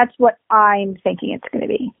that's what I'm thinking it's going to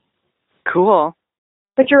be. Cool.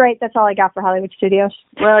 But you're right. That's all I got for Hollywood Studios.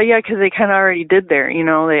 Well, yeah, because they kind of already did there. You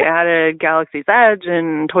know, they added Galaxy's Edge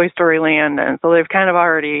and Toy Story Land, and so they've kind of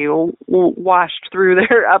already washed through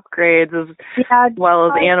their upgrades as well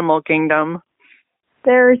as Animal Kingdom.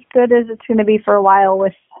 They're as good as it's going to be for a while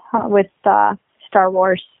with Star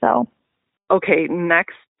Wars. So. Okay,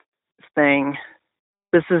 next thing.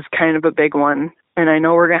 This is kind of a big one, and I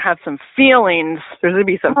know we're going to have some feelings. There's going to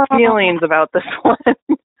be some feelings about this one.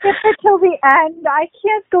 Get it till the end. I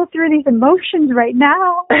can't go through these emotions right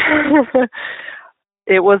now.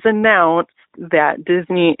 It was announced that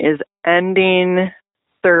Disney is ending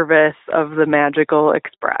service of the Magical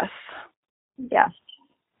Express. Yes.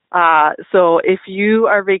 So if you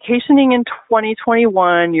are vacationing in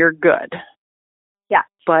 2021, you're good. Yeah.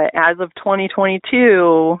 But as of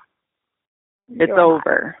 2022, it's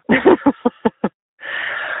over.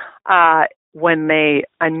 When they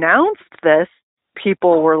announced this,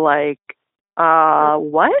 people were like,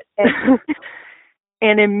 what?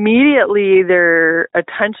 And immediately their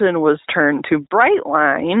attention was turned to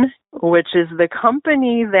Brightline, which is the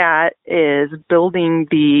company that is building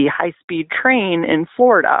the high-speed train in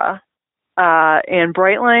Florida. And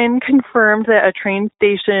Brightline confirmed that a train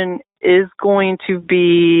station is going to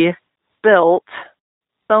be built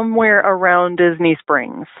somewhere around Disney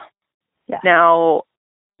Springs. Yeah. Now,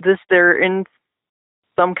 they're in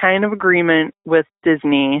some kind of agreement with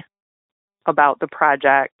Disney about the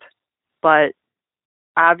project, but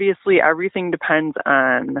obviously everything depends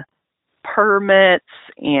on permits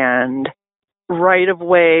and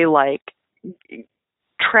right-of-way, like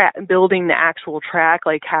building the actual track,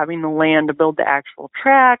 like having the land to build the actual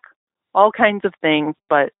track, all kinds of things.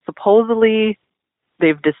 But supposedly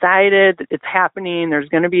they've decided it's happening. There's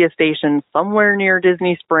going to be a station somewhere near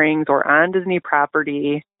Disney Springs or on Disney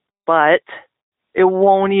property, but it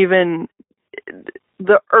won't even,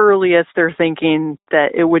 the earliest they're thinking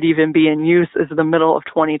that it would even be in use is the middle of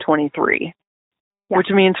 2023, which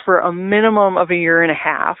means for a minimum of a year and a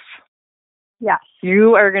half,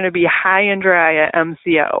 you are going to be high and dry at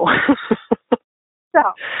MCO. So,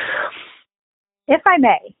 if I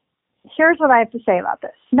may, here's what I have to say about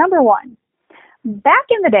this. Number one, back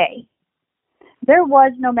in the day, there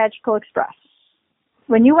was no Magical Express.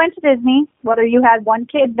 When you went to Disney, whether you had one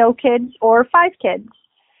kid, no kids, or 5 kids,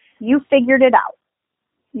 you figured it out.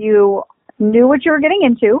 You knew what you were getting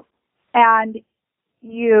into, and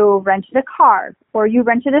you rented a car, or you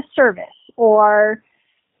rented a service, or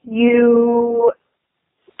you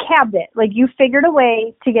cabbed it. Like, you figured a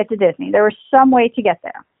way to get to Disney. There was some way to get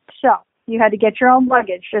there. So you had to get your own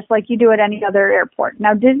luggage, just like you do at any other airport.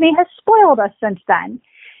 Now, Disney has spoiled us since then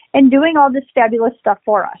in doing all this fabulous stuff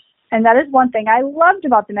for us. And that is one thing I loved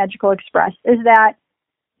about the Magical Express, is that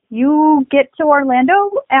you get to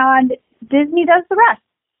Orlando and Disney does the rest.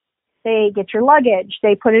 They get your luggage.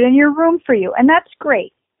 They put it in your room for you. And that's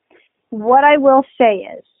great. What I will say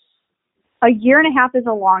is, a year and a half is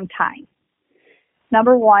a long time.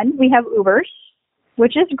 Number one, we have Ubers,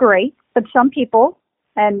 which is great. But some people,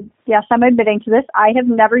 and yes, I'm admitting to this, I have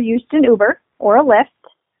never used an Uber or a Lyft.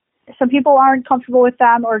 Some people aren't comfortable with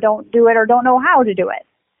them or don't do it or don't know how to do it.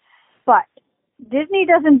 But Disney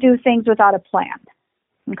doesn't do things without a plan.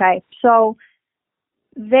 Okay, so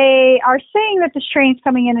they are saying that this train's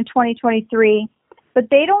coming in 2023, but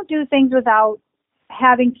they don't do things without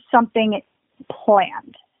having something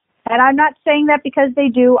planned. And I'm not saying that because they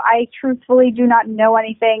do. I truthfully do not know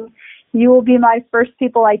anything. You will be my first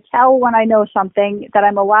people I tell when I know something that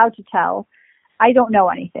I'm allowed to tell. I don't know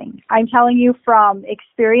anything. I'm telling you from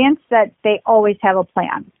experience that they always have a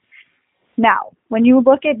plan. Now, when you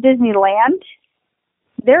look at Disneyland,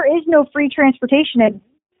 there is no free transportation,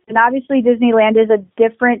 and obviously Disneyland is a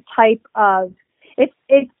different type of,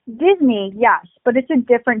 it's Disney, yes, but it's a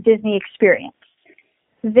different Disney experience.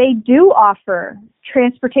 They do offer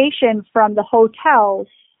transportation from the hotels,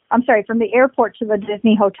 from the airport to the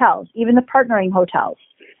Disney hotels, even the partnering hotels,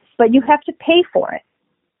 but you have to pay for it.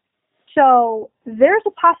 So there's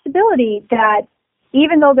a possibility that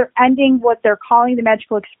even though they're ending what they're calling the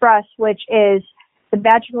Magical Express, which is the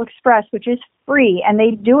Magical Express, which is free, and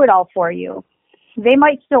they do it all for you, they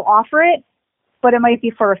might still offer it, but it might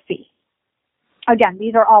be for a fee. Again,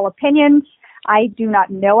 these are all opinions. I do not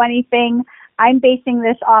know anything. I'm basing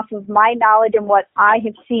this off of my knowledge and what I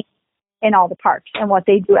have seen in all the parks and what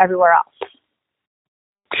they do everywhere else.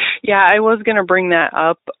 Yeah, I was going to bring that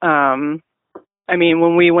up. I mean,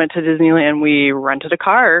 when we went to Disneyland, we rented a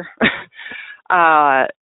car,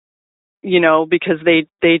 because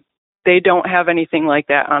they don't have anything like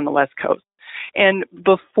that on the West Coast. And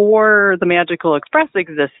before the Magical Express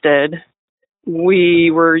existed,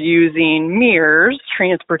 we were using Mears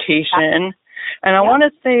transportation, and I want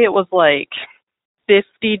to say it was like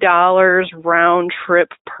 $50 round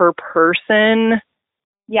trip per person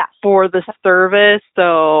for the service.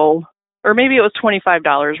 So, or maybe it was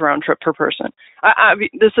 $25 round trip per person.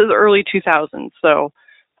 This is early 2000s, so,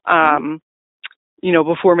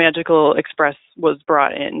 before Magical Express was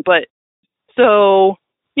brought in. But so,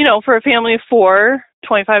 for a family of four,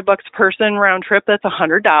 $25 a person round trip, that's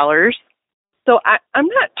 $100. So I'm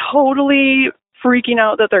not totally freaking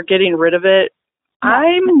out that they're getting rid of it.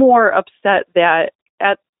 I'm more upset that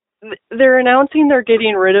they're announcing they're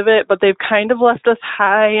getting rid of it, but they've kind of left us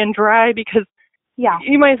high and dry because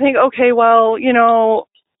you might think, okay, well,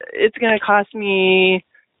 it's going to cost me,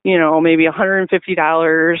 maybe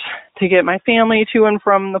 $150 to get my family to and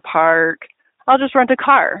from the park. I'll just rent a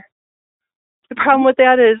car. The problem with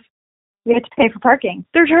that is you have to pay for parking.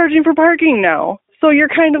 They're charging for parking now. So you're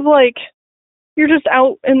kind of like, you're just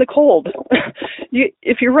out in the cold.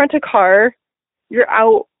 If you rent a car, you're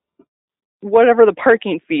out whatever the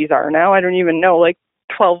parking fees are now. I don't even know, like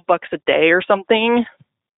 $12 a day or something.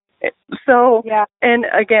 So, and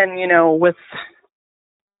again,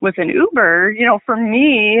 with an Uber, for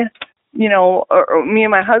me, or me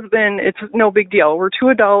and my husband, it's no big deal. We're two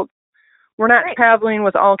adults. We're not traveling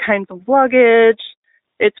with all kinds of luggage.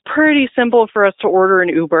 It's pretty simple for us to order an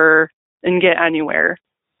Uber and get anywhere.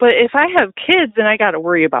 But if I have kids and I got to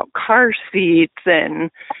worry about car seats and,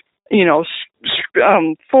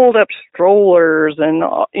 fold up strollers and,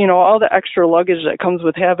 all the extra luggage that comes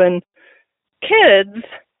with having kids,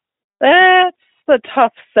 that's a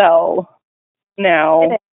tough sell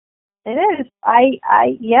now. It is.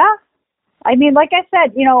 I mean, like I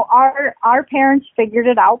said, our parents figured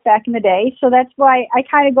it out back in the day. So that's why I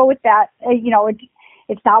kind of go with that.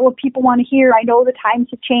 It's not what people want to hear. I know the times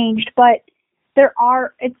have changed, but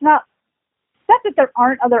it's not that there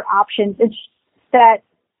aren't other options. It's that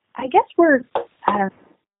I guess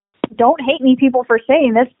don't hate me people for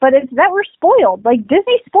saying this, but it's that we're spoiled. Like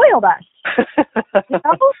Disney spoiled us.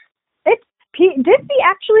 Disney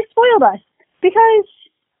actually spoiled us because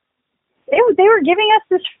they were giving us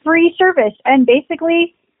this free service, and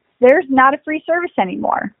basically there's not a free service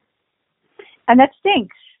anymore. And that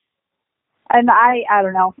stinks. And I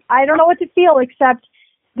don't know. I don't know what to feel, except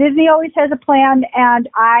Disney always has a plan, and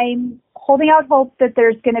I'm holding out hope that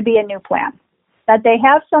there's going to be a new plan, that they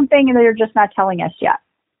have something and they're just not telling us yet.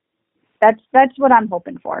 That's what I'm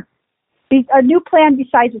hoping for. A new plan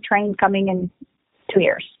besides a train coming in 2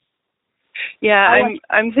 years. Yeah,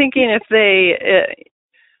 I'm thinking if they,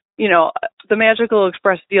 the Magical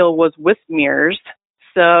Express deal was with Mears,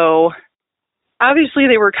 so obviously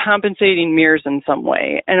they were compensating Mears in some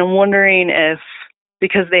way, and I'm wondering if,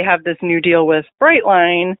 because they have this new deal with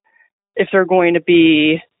Brightline, if they're going to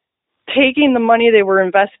be taking the money they were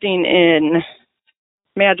investing in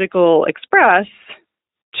Magical Express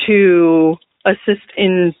to assist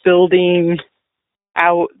in building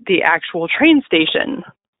out the actual train station.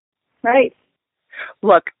 Right.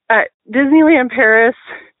 Look, at Disneyland Paris,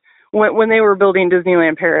 when they were building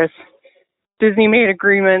Disneyland Paris, Disney made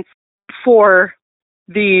agreements for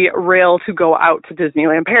the rail to go out to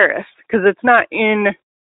Disneyland Paris, because it's not in,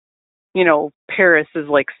 Paris is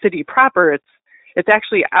like city proper. It's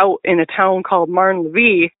actually out in a town called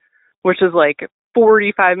Marne-la-Vallée, which is like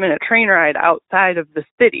 45-minute train ride outside of the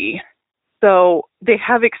city. So they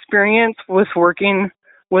have experience with working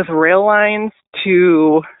with rail lines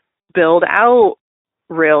to build out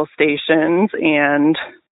rail stations and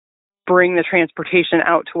bring the transportation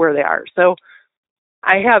out to where they are. So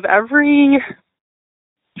I have every,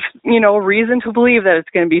 reason to believe that it's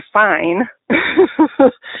going to be fine.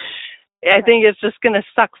 I think it's just going to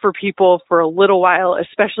suck for people for a little while,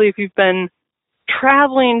 especially if you've been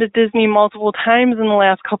traveling to Disney multiple times in the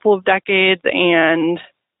last couple of decades and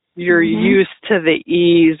you're used to the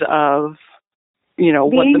ease of,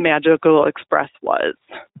 what the Magical Express was.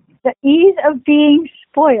 The ease of being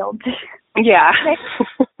spoiled. Yeah.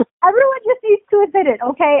 Everyone just needs to admit it,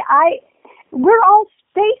 okay?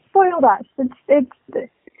 They spoiled us.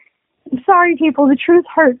 I'm sorry, people. The truth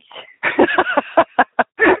hurts.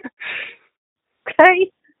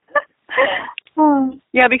 Okay?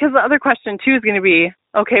 Yeah, because the other question, too, is going to be,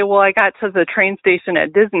 okay, well, I got to the train station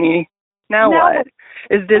at Disney. Now what?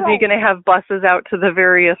 Is Disney going to have buses out to the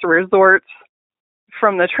various resorts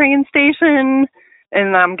from the train station?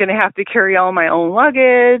 And I'm going to have to carry all my own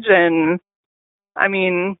luggage. And, I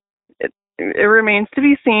mean, it remains to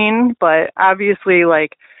be seen. But obviously,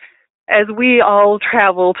 like, as we all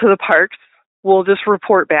travel to the parks, we'll just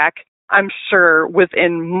report back. I'm sure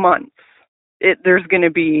within months, there's going to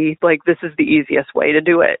be, like, this is the easiest way to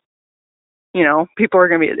do it. You know, people are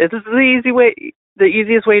going to be, this is the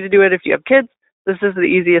easiest way to do it if you have kids. This is the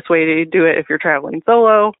easiest way to do it if you're traveling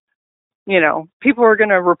solo. You know, people are going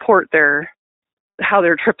to report how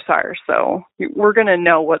their trips are. So we're going to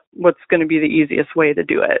know what's going to be the easiest way to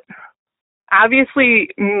do it. Obviously,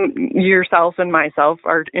 yourself and myself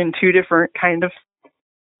are in two different kind of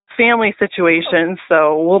family situations,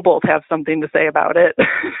 so we'll both have something to say about it.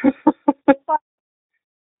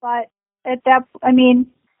 But at that, I mean,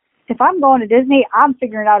 if I'm going to Disney, I'm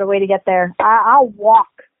figuring out a way to get there. I'll walk.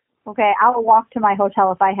 Okay, I'll walk to my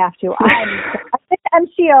hotel if I have to. I'm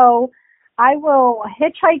MCO. I will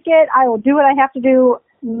hitchhike it. I will do what I have to do.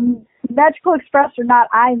 Magical Express or not,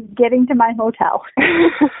 I'm getting to my hotel.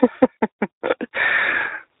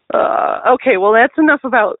 Okay, well, that's enough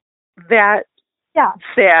about that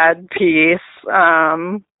sad piece.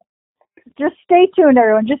 Just stay tuned,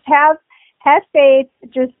 everyone. Just have faith.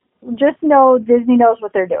 Just know Disney knows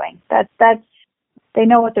what they're doing. They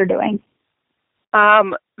know what they're doing.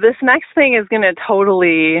 This next thing is going to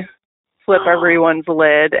totally flip everyone's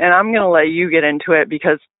lid, and I'm going to let you get into it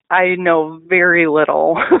because I know very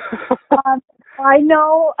little. I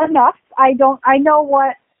know enough. I know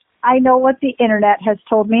what the internet has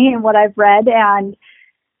told me and what I've read and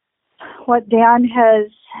what Dan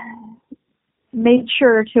has made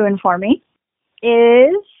sure to inform me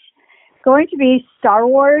is going to be Star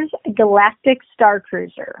Wars Galactic Star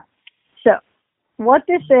Cruiser. So what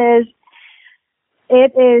this is,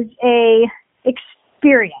 it is a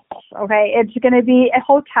experience, okay? It's going to be a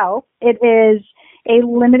hotel. It is a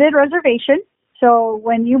limited reservation. So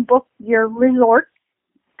when you book your resort,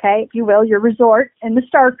 okay, if you will, your resort in the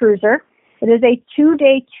Star Cruiser, it is a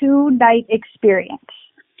 2-day, 2-night experience.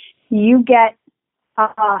 You get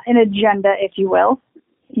an agenda, if you will.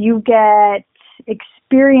 You get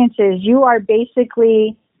experiences. You're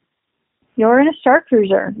in a Star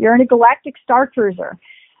Cruiser. You're in a Galactic Star Cruiser.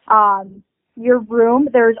 Your room,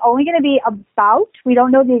 there's only going to be we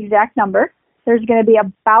don't know the exact number, there's going to be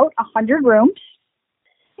about 100 rooms.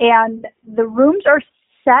 And the rooms are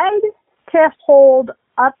said to hold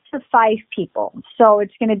up to 5 people. So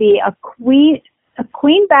it's going to be a queen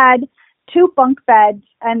bed, 2 bunk beds,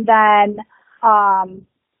 and then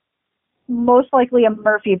most likely a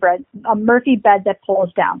Murphy bed that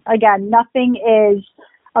pulls down. Again, nothing is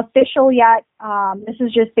official yet. This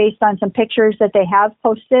is just based on some pictures that they have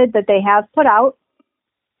posted, that they have put out.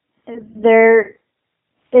 There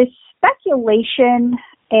is speculation,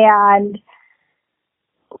 and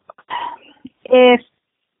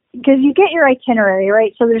because you get your itinerary,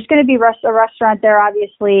 right? So there's going to be a restaurant there,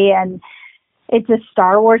 obviously, and it's a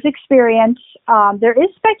Star Wars experience. There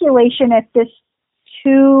is speculation if this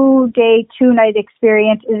 2-day, 2-night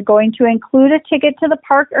experience is going to include a ticket to the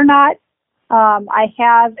park or not. I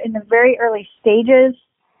have, in the very early stages,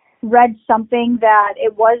 read something that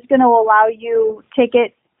it was going to allow you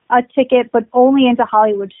a ticket, but only into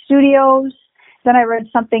Hollywood Studios. Then I read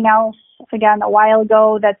something else, again, a while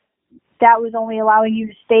ago, that was only allowing you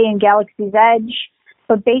to stay in Galaxy's Edge.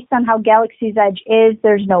 But based on how Galaxy's Edge is,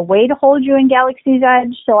 there's no way to hold you in Galaxy's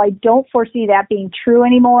Edge, so I don't foresee that being true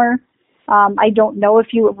anymore. I don't know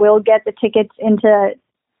if you will get the tickets into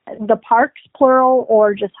the parks, plural,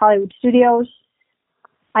 or just Hollywood Studios.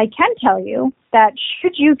 I can tell you that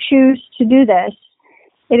should you choose to do this,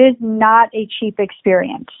 it is not a cheap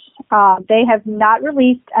experience. They have not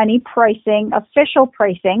released any pricing, official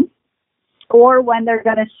pricing, or when they're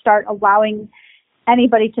going to start allowing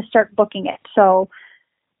anybody to start booking it. So,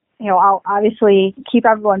 I'll obviously keep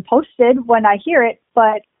everyone posted when I hear it,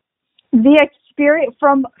 but the experience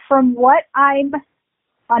from what I'm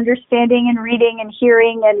understanding and reading and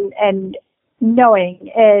hearing and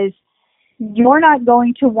knowing is you're not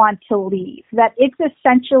going to want to leave. That it's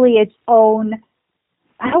essentially its own,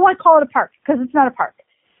 I don't want to call it a park because it's not a park,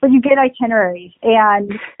 but you get itineraries.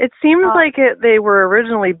 And it seems like they were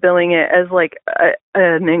originally billing it as like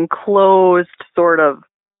an enclosed sort of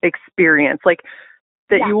experience, like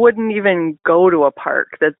that you wouldn't even go to a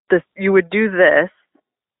park, that you would do this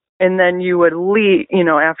and then you would leave,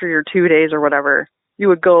 after your 2 days or whatever, you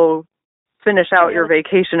would go finish out your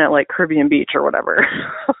vacation at like Caribbean Beach or whatever.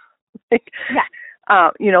 Like, yeah.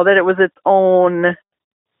 That it was its own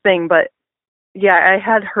thing. But yeah, I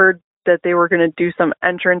had heard that they were going to do some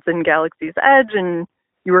entrance in Galaxy's Edge and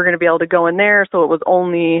you were going to be able to go in there. So it was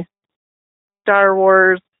only Star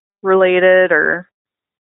Wars related, or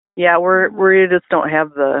we just don't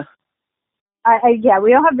have the.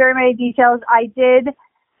 We don't have very many details. I did,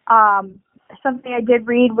 something I did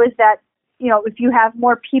read was that, if you have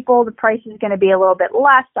more people, the price is going to be a little bit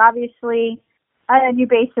less, obviously. And you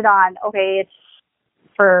base it on, okay, it's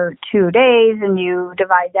for 2 days and you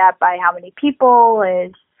divide that by how many people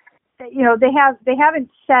is, they haven't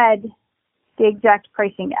said the exact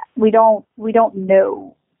pricing yet. We don't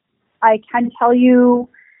know. I can tell you,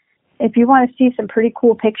 if you want to see some pretty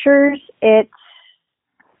cool pictures,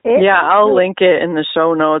 I'll link it in the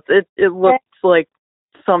show notes. It looks like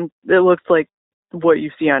what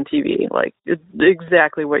you see on TV. Like, it's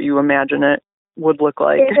exactly what you imagine it would look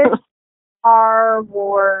like. It is Star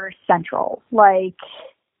Wars Central. Like,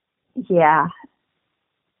 yeah.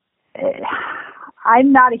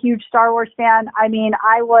 I'm not a huge Star Wars fan. I mean,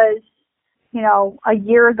 I was, a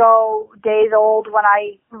year ago, days old, when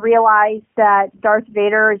I realized that Darth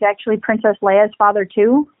Vader is actually Princess Leia's father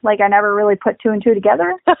too. Like, I never really put two and two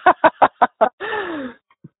together.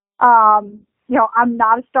 I'm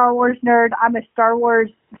not a Star Wars nerd. I'm a Star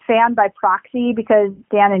Wars fan by proxy because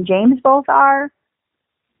Dan and James both are.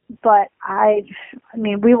 But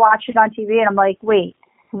we watch it on TV and I'm like, wait,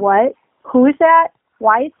 what? Who is that?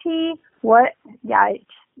 Why is he? What? Yeah,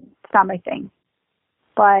 it's not my thing.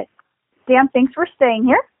 But Dan, thanks for staying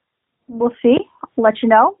here. We'll see. I'll let you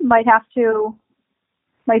know. Might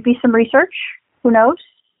be some research. Who knows?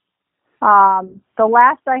 The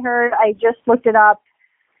last I heard, I just looked it up.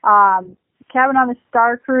 Cabin on the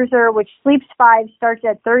Star Cruiser, which sleeps 5, starts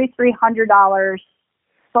at $3,300,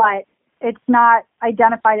 but it's not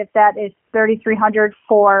identified if that is $3,300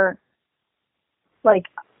 for like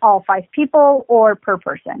all 5 people or per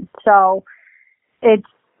person. So it's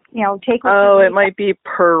take. Oh, it might be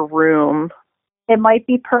per room. It might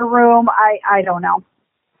be per room. I don't know,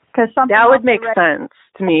 because that would make sense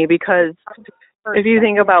to me, because if you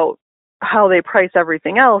think about how they price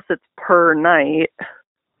everything else, it's per night.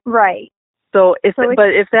 Right. So if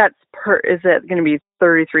that's is it going to be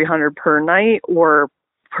 $3,300 per night or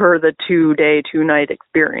per the 2-day, 2-night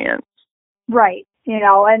experience? Right.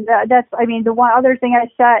 And that's, the one other thing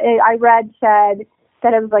I read said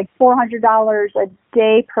that it was like $400 a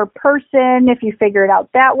day per person if you figure it out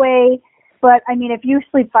that way. But if you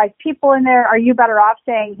sleep 5 people in there, are you better off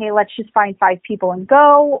saying, hey, let's just find 5 people and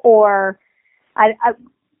go? Or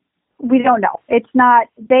we don't know. It's not,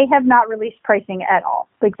 they have not released pricing at all.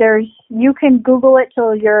 Like, you can Google it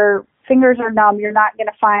till your fingers are numb. You're not going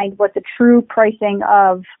to find what the true pricing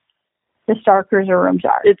of the Star Cruiser rooms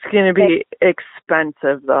are. It's going to be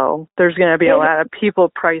expensive, though. There's going to be a lot of people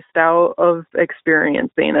priced out of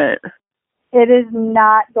experiencing it. It is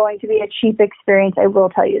not going to be a cheap experience, I will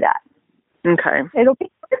tell you that. Okay. It'll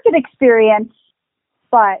be a good experience,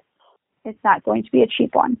 but it's not going to be a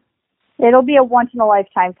cheap one. It'll be a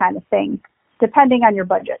once-in-a-lifetime kind of thing, depending on your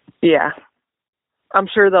budget. Yeah. I'm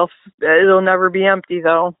sure it'll never be empty,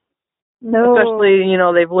 though. No. Especially,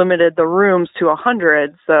 they've limited the rooms to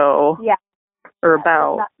 100, so. Yeah. Or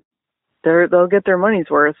about. They'll get their money's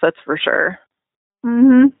worth, that's for sure.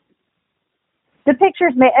 Mm-hmm. The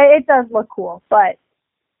pictures, it does look cool, but,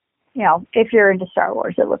 if you're into Star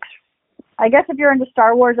Wars, if you're into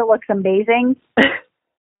Star Wars, it looks amazing.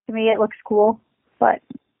 To me, it looks cool, but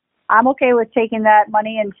I'm okay with taking that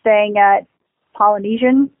money and staying at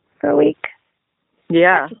Polynesian for a week.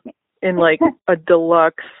 Yeah, in like a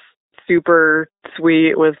deluxe super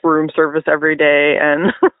suite with room service every day,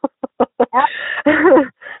 and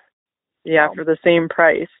for the same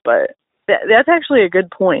price. But that's actually a good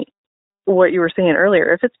point, what you were saying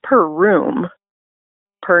earlier. If it's per room,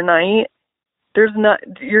 per night,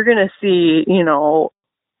 you're going to see,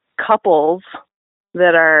 couples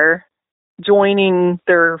that are joining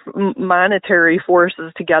their monetary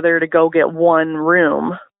forces together to go get one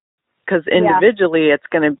room, because individually it's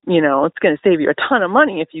going to save you a ton of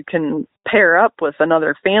money if you can pair up with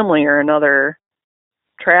another family or another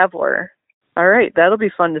traveler. All right, that'll be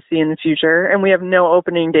fun to see in the future, and we have no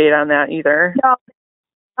opening date on that either. No,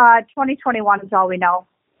 2021 is all we know.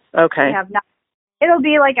 Okay. We have not. It'll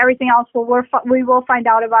be like everything else. We will find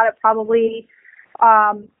out about it probably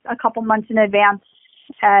a couple months in advance,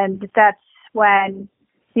 and that's when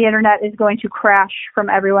the internet is going to crash from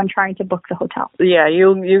everyone trying to book the hotel. Yeah,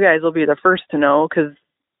 you guys will be the first to know, because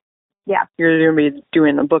you're going to be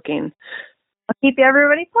doing the booking. I'll keep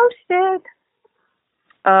everybody posted.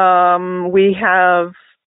 We have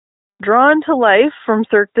Drawn to Life from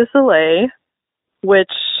Cirque du Soleil,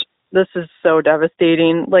 which this is so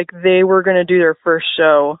devastating. Like, they were going to do their first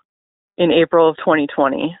show in April of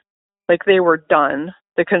 2020. Like, they were done.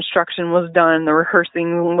 The construction was done. The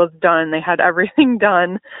rehearsing was done. They had everything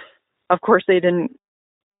done. Of course, they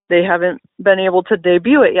haven't been able to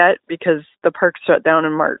debut it yet because the park shut down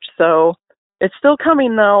in March. So it's still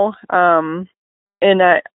coming, though. And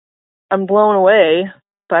I'm blown away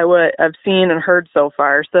by what I've seen and heard so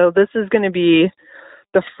far. So this is going to be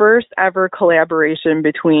the first ever collaboration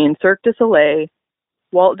between Cirque du Soleil,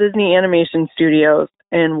 Walt Disney Animation Studios,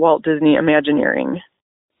 and Walt Disney Imagineering.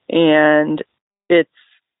 And it's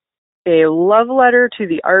a love letter to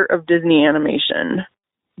the art of Disney animation.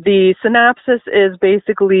 The synopsis is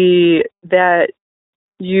basically that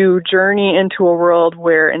you journey into a world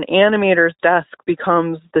where an animator's desk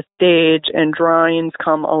becomes the stage and drawings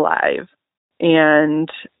come alive. And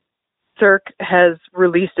Cirque has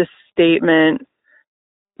released a statement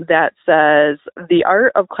that says, the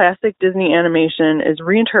art of classic Disney animation is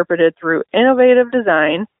reinterpreted through innovative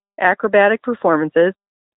design, acrobatic performances,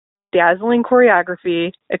 dazzling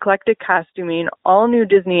choreography, eclectic costuming, all new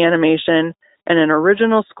Disney animation, and an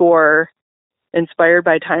original score inspired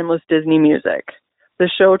by timeless Disney music. The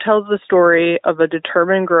show tells the story of a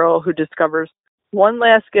determined girl who discovers one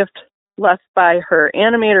last gift left by her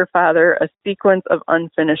animator father, a sequence of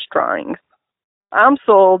unfinished drawings. I'm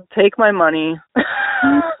sold. Take my money.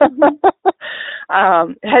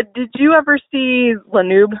 Did you ever see La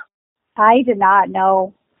Noob? I did not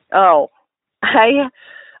know. Oh, I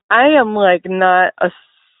am like not a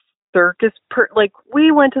circus like,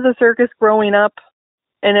 we went to the circus growing up,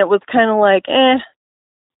 and it was kind of like,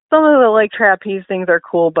 some of the like trapeze things are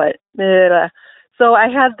cool, but so I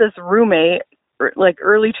had this roommate, like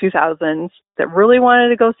early 2000s, that really wanted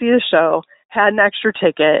to go see the show, had an extra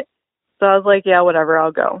ticket. So I was like, yeah, whatever,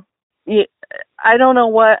 I'll go. Yeah, I don't know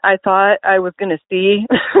what I thought I was going to see,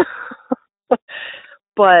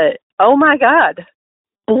 but oh my God,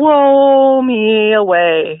 blow me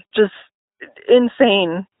away. Just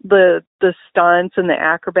insane. The stunts and the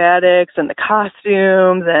acrobatics and the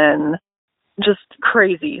costumes and just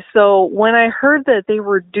crazy. So when I heard that they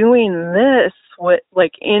were doing this with,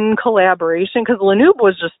 like, in collaboration, because La Noob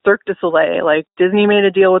was just Cirque du Soleil, like Disney made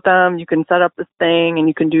a deal with them. You can set up this thing and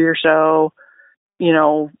you can do your show, you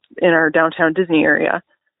know, in our downtown Disney area.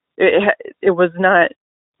 It was not,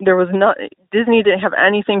 there was not, Disney didn't have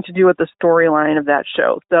anything to do with the storyline of that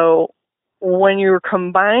show. So when you're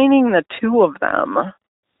combining the two of them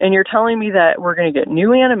and you're telling me that we're going to get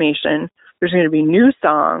new animation, there's going to be new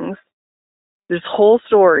songs, this whole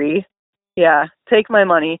story, yeah, take my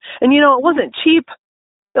money. And, you know, it wasn't cheap.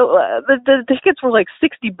 The tickets were like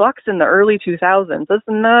 $60 in the early 2000s. That's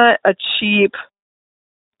not a cheap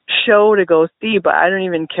show to go see, but I don't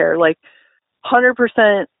even care. Like,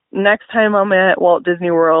 100% next time I'm at Walt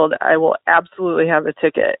Disney World, I will absolutely have a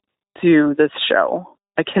ticket to this show.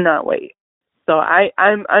 I cannot wait. So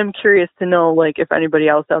I'm curious to know, like, if anybody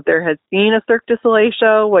else out there has seen a Cirque du Soleil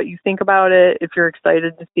show, what you think about it, if you're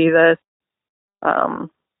excited to see this.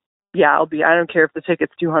 Yeah, I don't care if the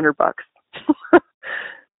ticket's $200.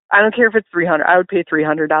 I don't care if it's $300. I would pay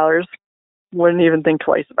 $300. Wouldn't even think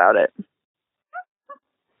twice about it.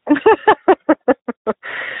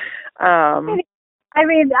 I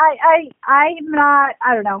mean, I'm not,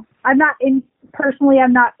 I don't know. I'm not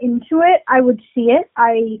into it. I would see it.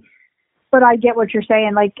 But I get what you're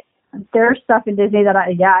saying. Like, there's stuff in Disney that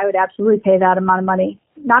I would absolutely pay that amount of money.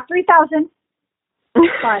 Not $3,000.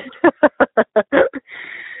 But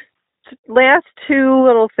last two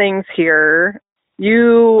little things here.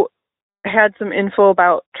 You had some info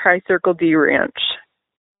about Tri-Circle D Ranch.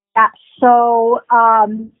 Yeah, so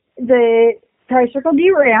the Tri-Circle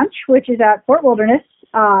D Ranch, which is at Fort Wilderness,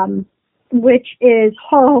 which is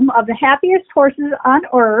home of the happiest horses on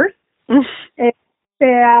earth, it's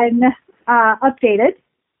been updated.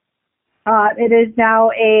 It is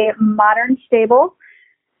now a modern stable,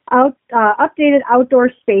 updated outdoor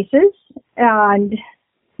spaces, and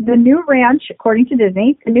the new ranch, according to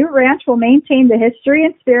Disney, the new ranch will maintain the history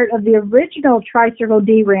and spirit of the original Tri-Circle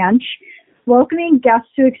D Ranch, welcoming guests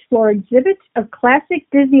to explore exhibits of classic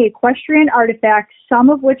Disney equestrian artifacts, some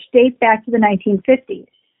of which date back to the 1950s.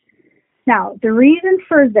 Now, the reason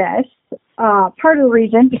for this, part of the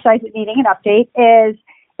reason, besides it needing an update, is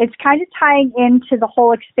it's kind of tying into the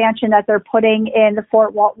whole expansion that they're putting in the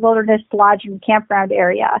Fort Wilderness Lodge and Campground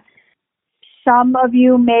area. Some of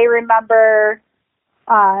you may remember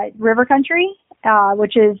River Country,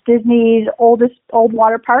 which is Disney's old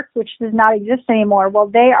water park, which does not exist anymore. Well,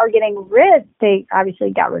 they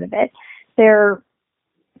obviously got rid of it. They're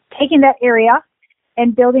taking that area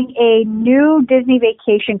and building a new Disney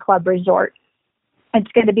Vacation Club resort.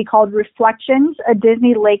 It's going to be called Reflections, a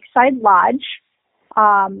Disney Lakeside Lodge.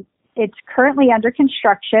 It's currently under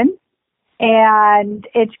construction, and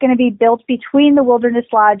it's going to be built between the Wilderness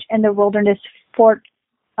Lodge and the Fort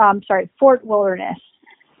Wilderness.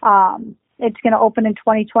 It's going to open in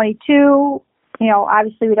 2022.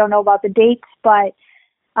 Obviously we don't know about the dates, but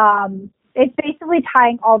it's basically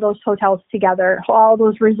tying all those hotels together, all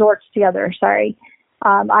those resorts together,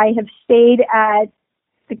 I have stayed at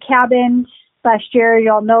the cabins last year.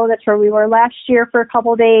 You all know that's where we were last year for a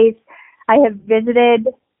couple of days. I have visited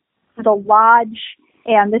the lodge,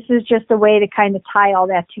 and this is just a way to kind of tie all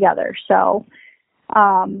that together. So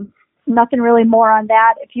nothing really more on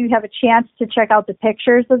that. If you have a chance to check out the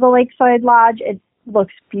pictures of the Lakeside Lodge, it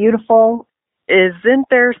looks beautiful. Isn't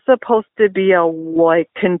there supposed to be a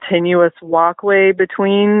continuous walkway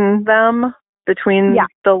between them,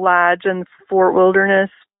 the lodge and Fort Wilderness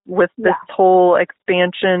with this whole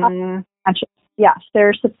expansion? Yes,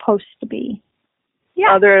 there's supposed to be.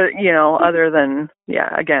 Yeah. Other than,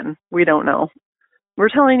 again, we don't know. We're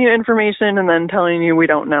telling you information and then telling you we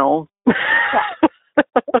don't know.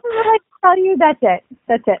 I tell you, that's it.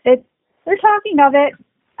 They're talking of it.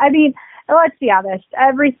 I mean, let's be honest.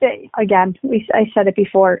 Everything, again, I said it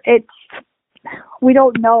before. We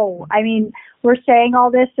don't know. I mean, we're saying all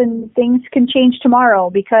this, and things can change tomorrow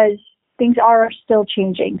because things are still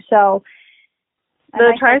changing. So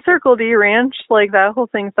the Tri-Circle D Ranch, that whole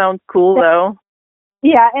thing sounds cool, though.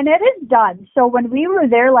 Yeah, and it is done. So when we were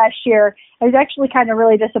there last year, I was actually kind of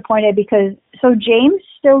really disappointed because James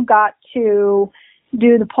still got to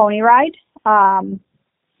do the pony ride.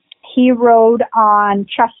 He rode on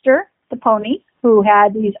Chester, the pony, who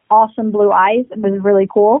had these awesome blue eyes. It was really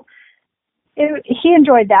cool. He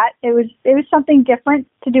enjoyed that. It was something different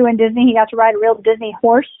to do in Disney. He got to ride a real Disney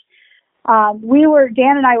horse.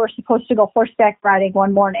 Dan and I were supposed to go horseback riding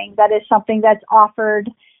one morning. That is something that's offered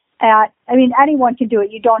anyone can do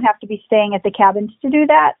it. You don't have to be staying at the cabins to do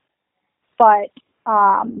that. But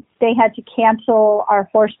they had to cancel our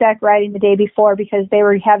horseback riding the day before because they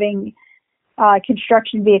were having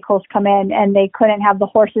construction vehicles come in, and they couldn't have the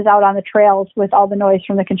horses out on the trails with all the noise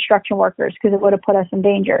from the construction workers because it would have put us in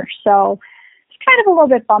danger. So it's kind of a little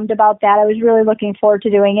bit bummed about that. I was really looking forward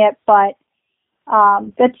to doing it, but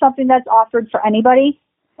that's something that's offered for anybody,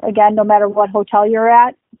 again, no matter what hotel you're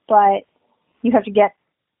at, but you have to get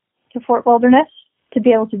to Fort Wilderness to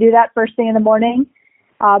be able to do that first thing in the morning.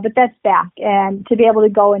 But that's back, and to be able to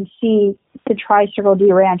go and see the Tri-Circle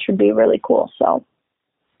D Ranch would be really cool. So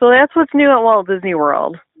that's what's new at Walt Disney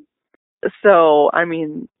World. So,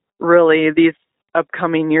 really, these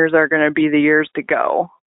upcoming years are going to be the years to go.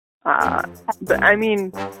 But,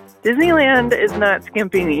 Disneyland is not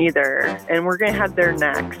skimping either, and we're going to head there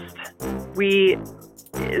next.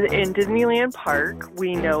 In Disneyland Park,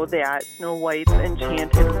 we know that Snow White's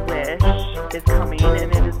Enchanted Wish is coming,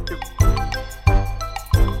 and it is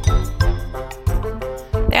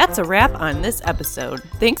That's a wrap on this episode.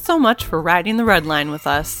 Thanks so much for riding the red line with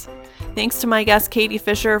us. Thanks to my guest Katie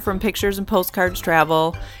Fisher from Pictures and Postcards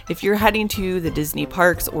Travel. If you're heading to the Disney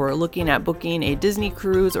parks or looking at booking a Disney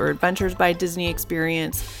cruise or Adventures by Disney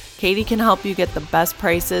experience, Katie can help you get the best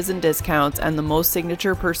prices and discounts and the most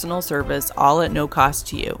signature personal service, all at no cost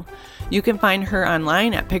to you. You can find her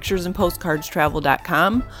online at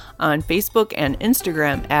picturesandpostcardstravel.com, on Facebook and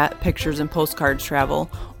Instagram at Pictures and Postcards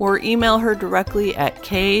Travel, or email her directly at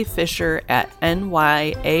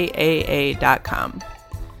kfisher@nyaaa.com.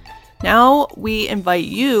 Now we invite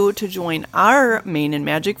you to join our Main and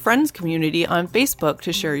Magic Friends community on Facebook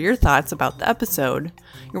to share your thoughts about the episode.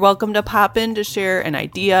 You're welcome to pop in to share an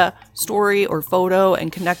idea, story, or photo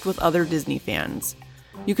and connect with other Disney fans.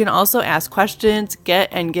 You can also ask questions, get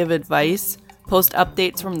and give advice, post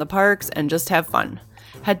updates from the parks, and just have fun.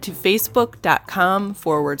 Head to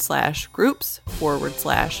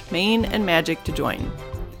facebook.com/groups/Main and Magic to join.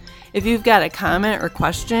 If you've got a comment or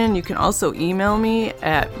question, you can also email me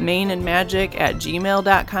at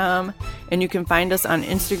mainandmagic@gmail.com, and you can find us on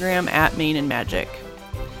Instagram at mainandmagic.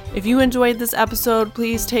 If you enjoyed this episode,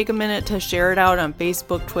 please take a minute to share it out on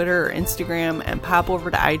Facebook, Twitter, or Instagram, and pop over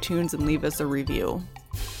to iTunes and leave us a review.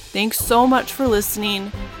 Thanks so much for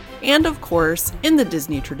listening, and of course, in the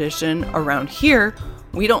Disney tradition, around here,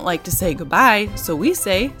 we don't like to say goodbye, so we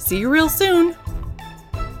say see you real soon.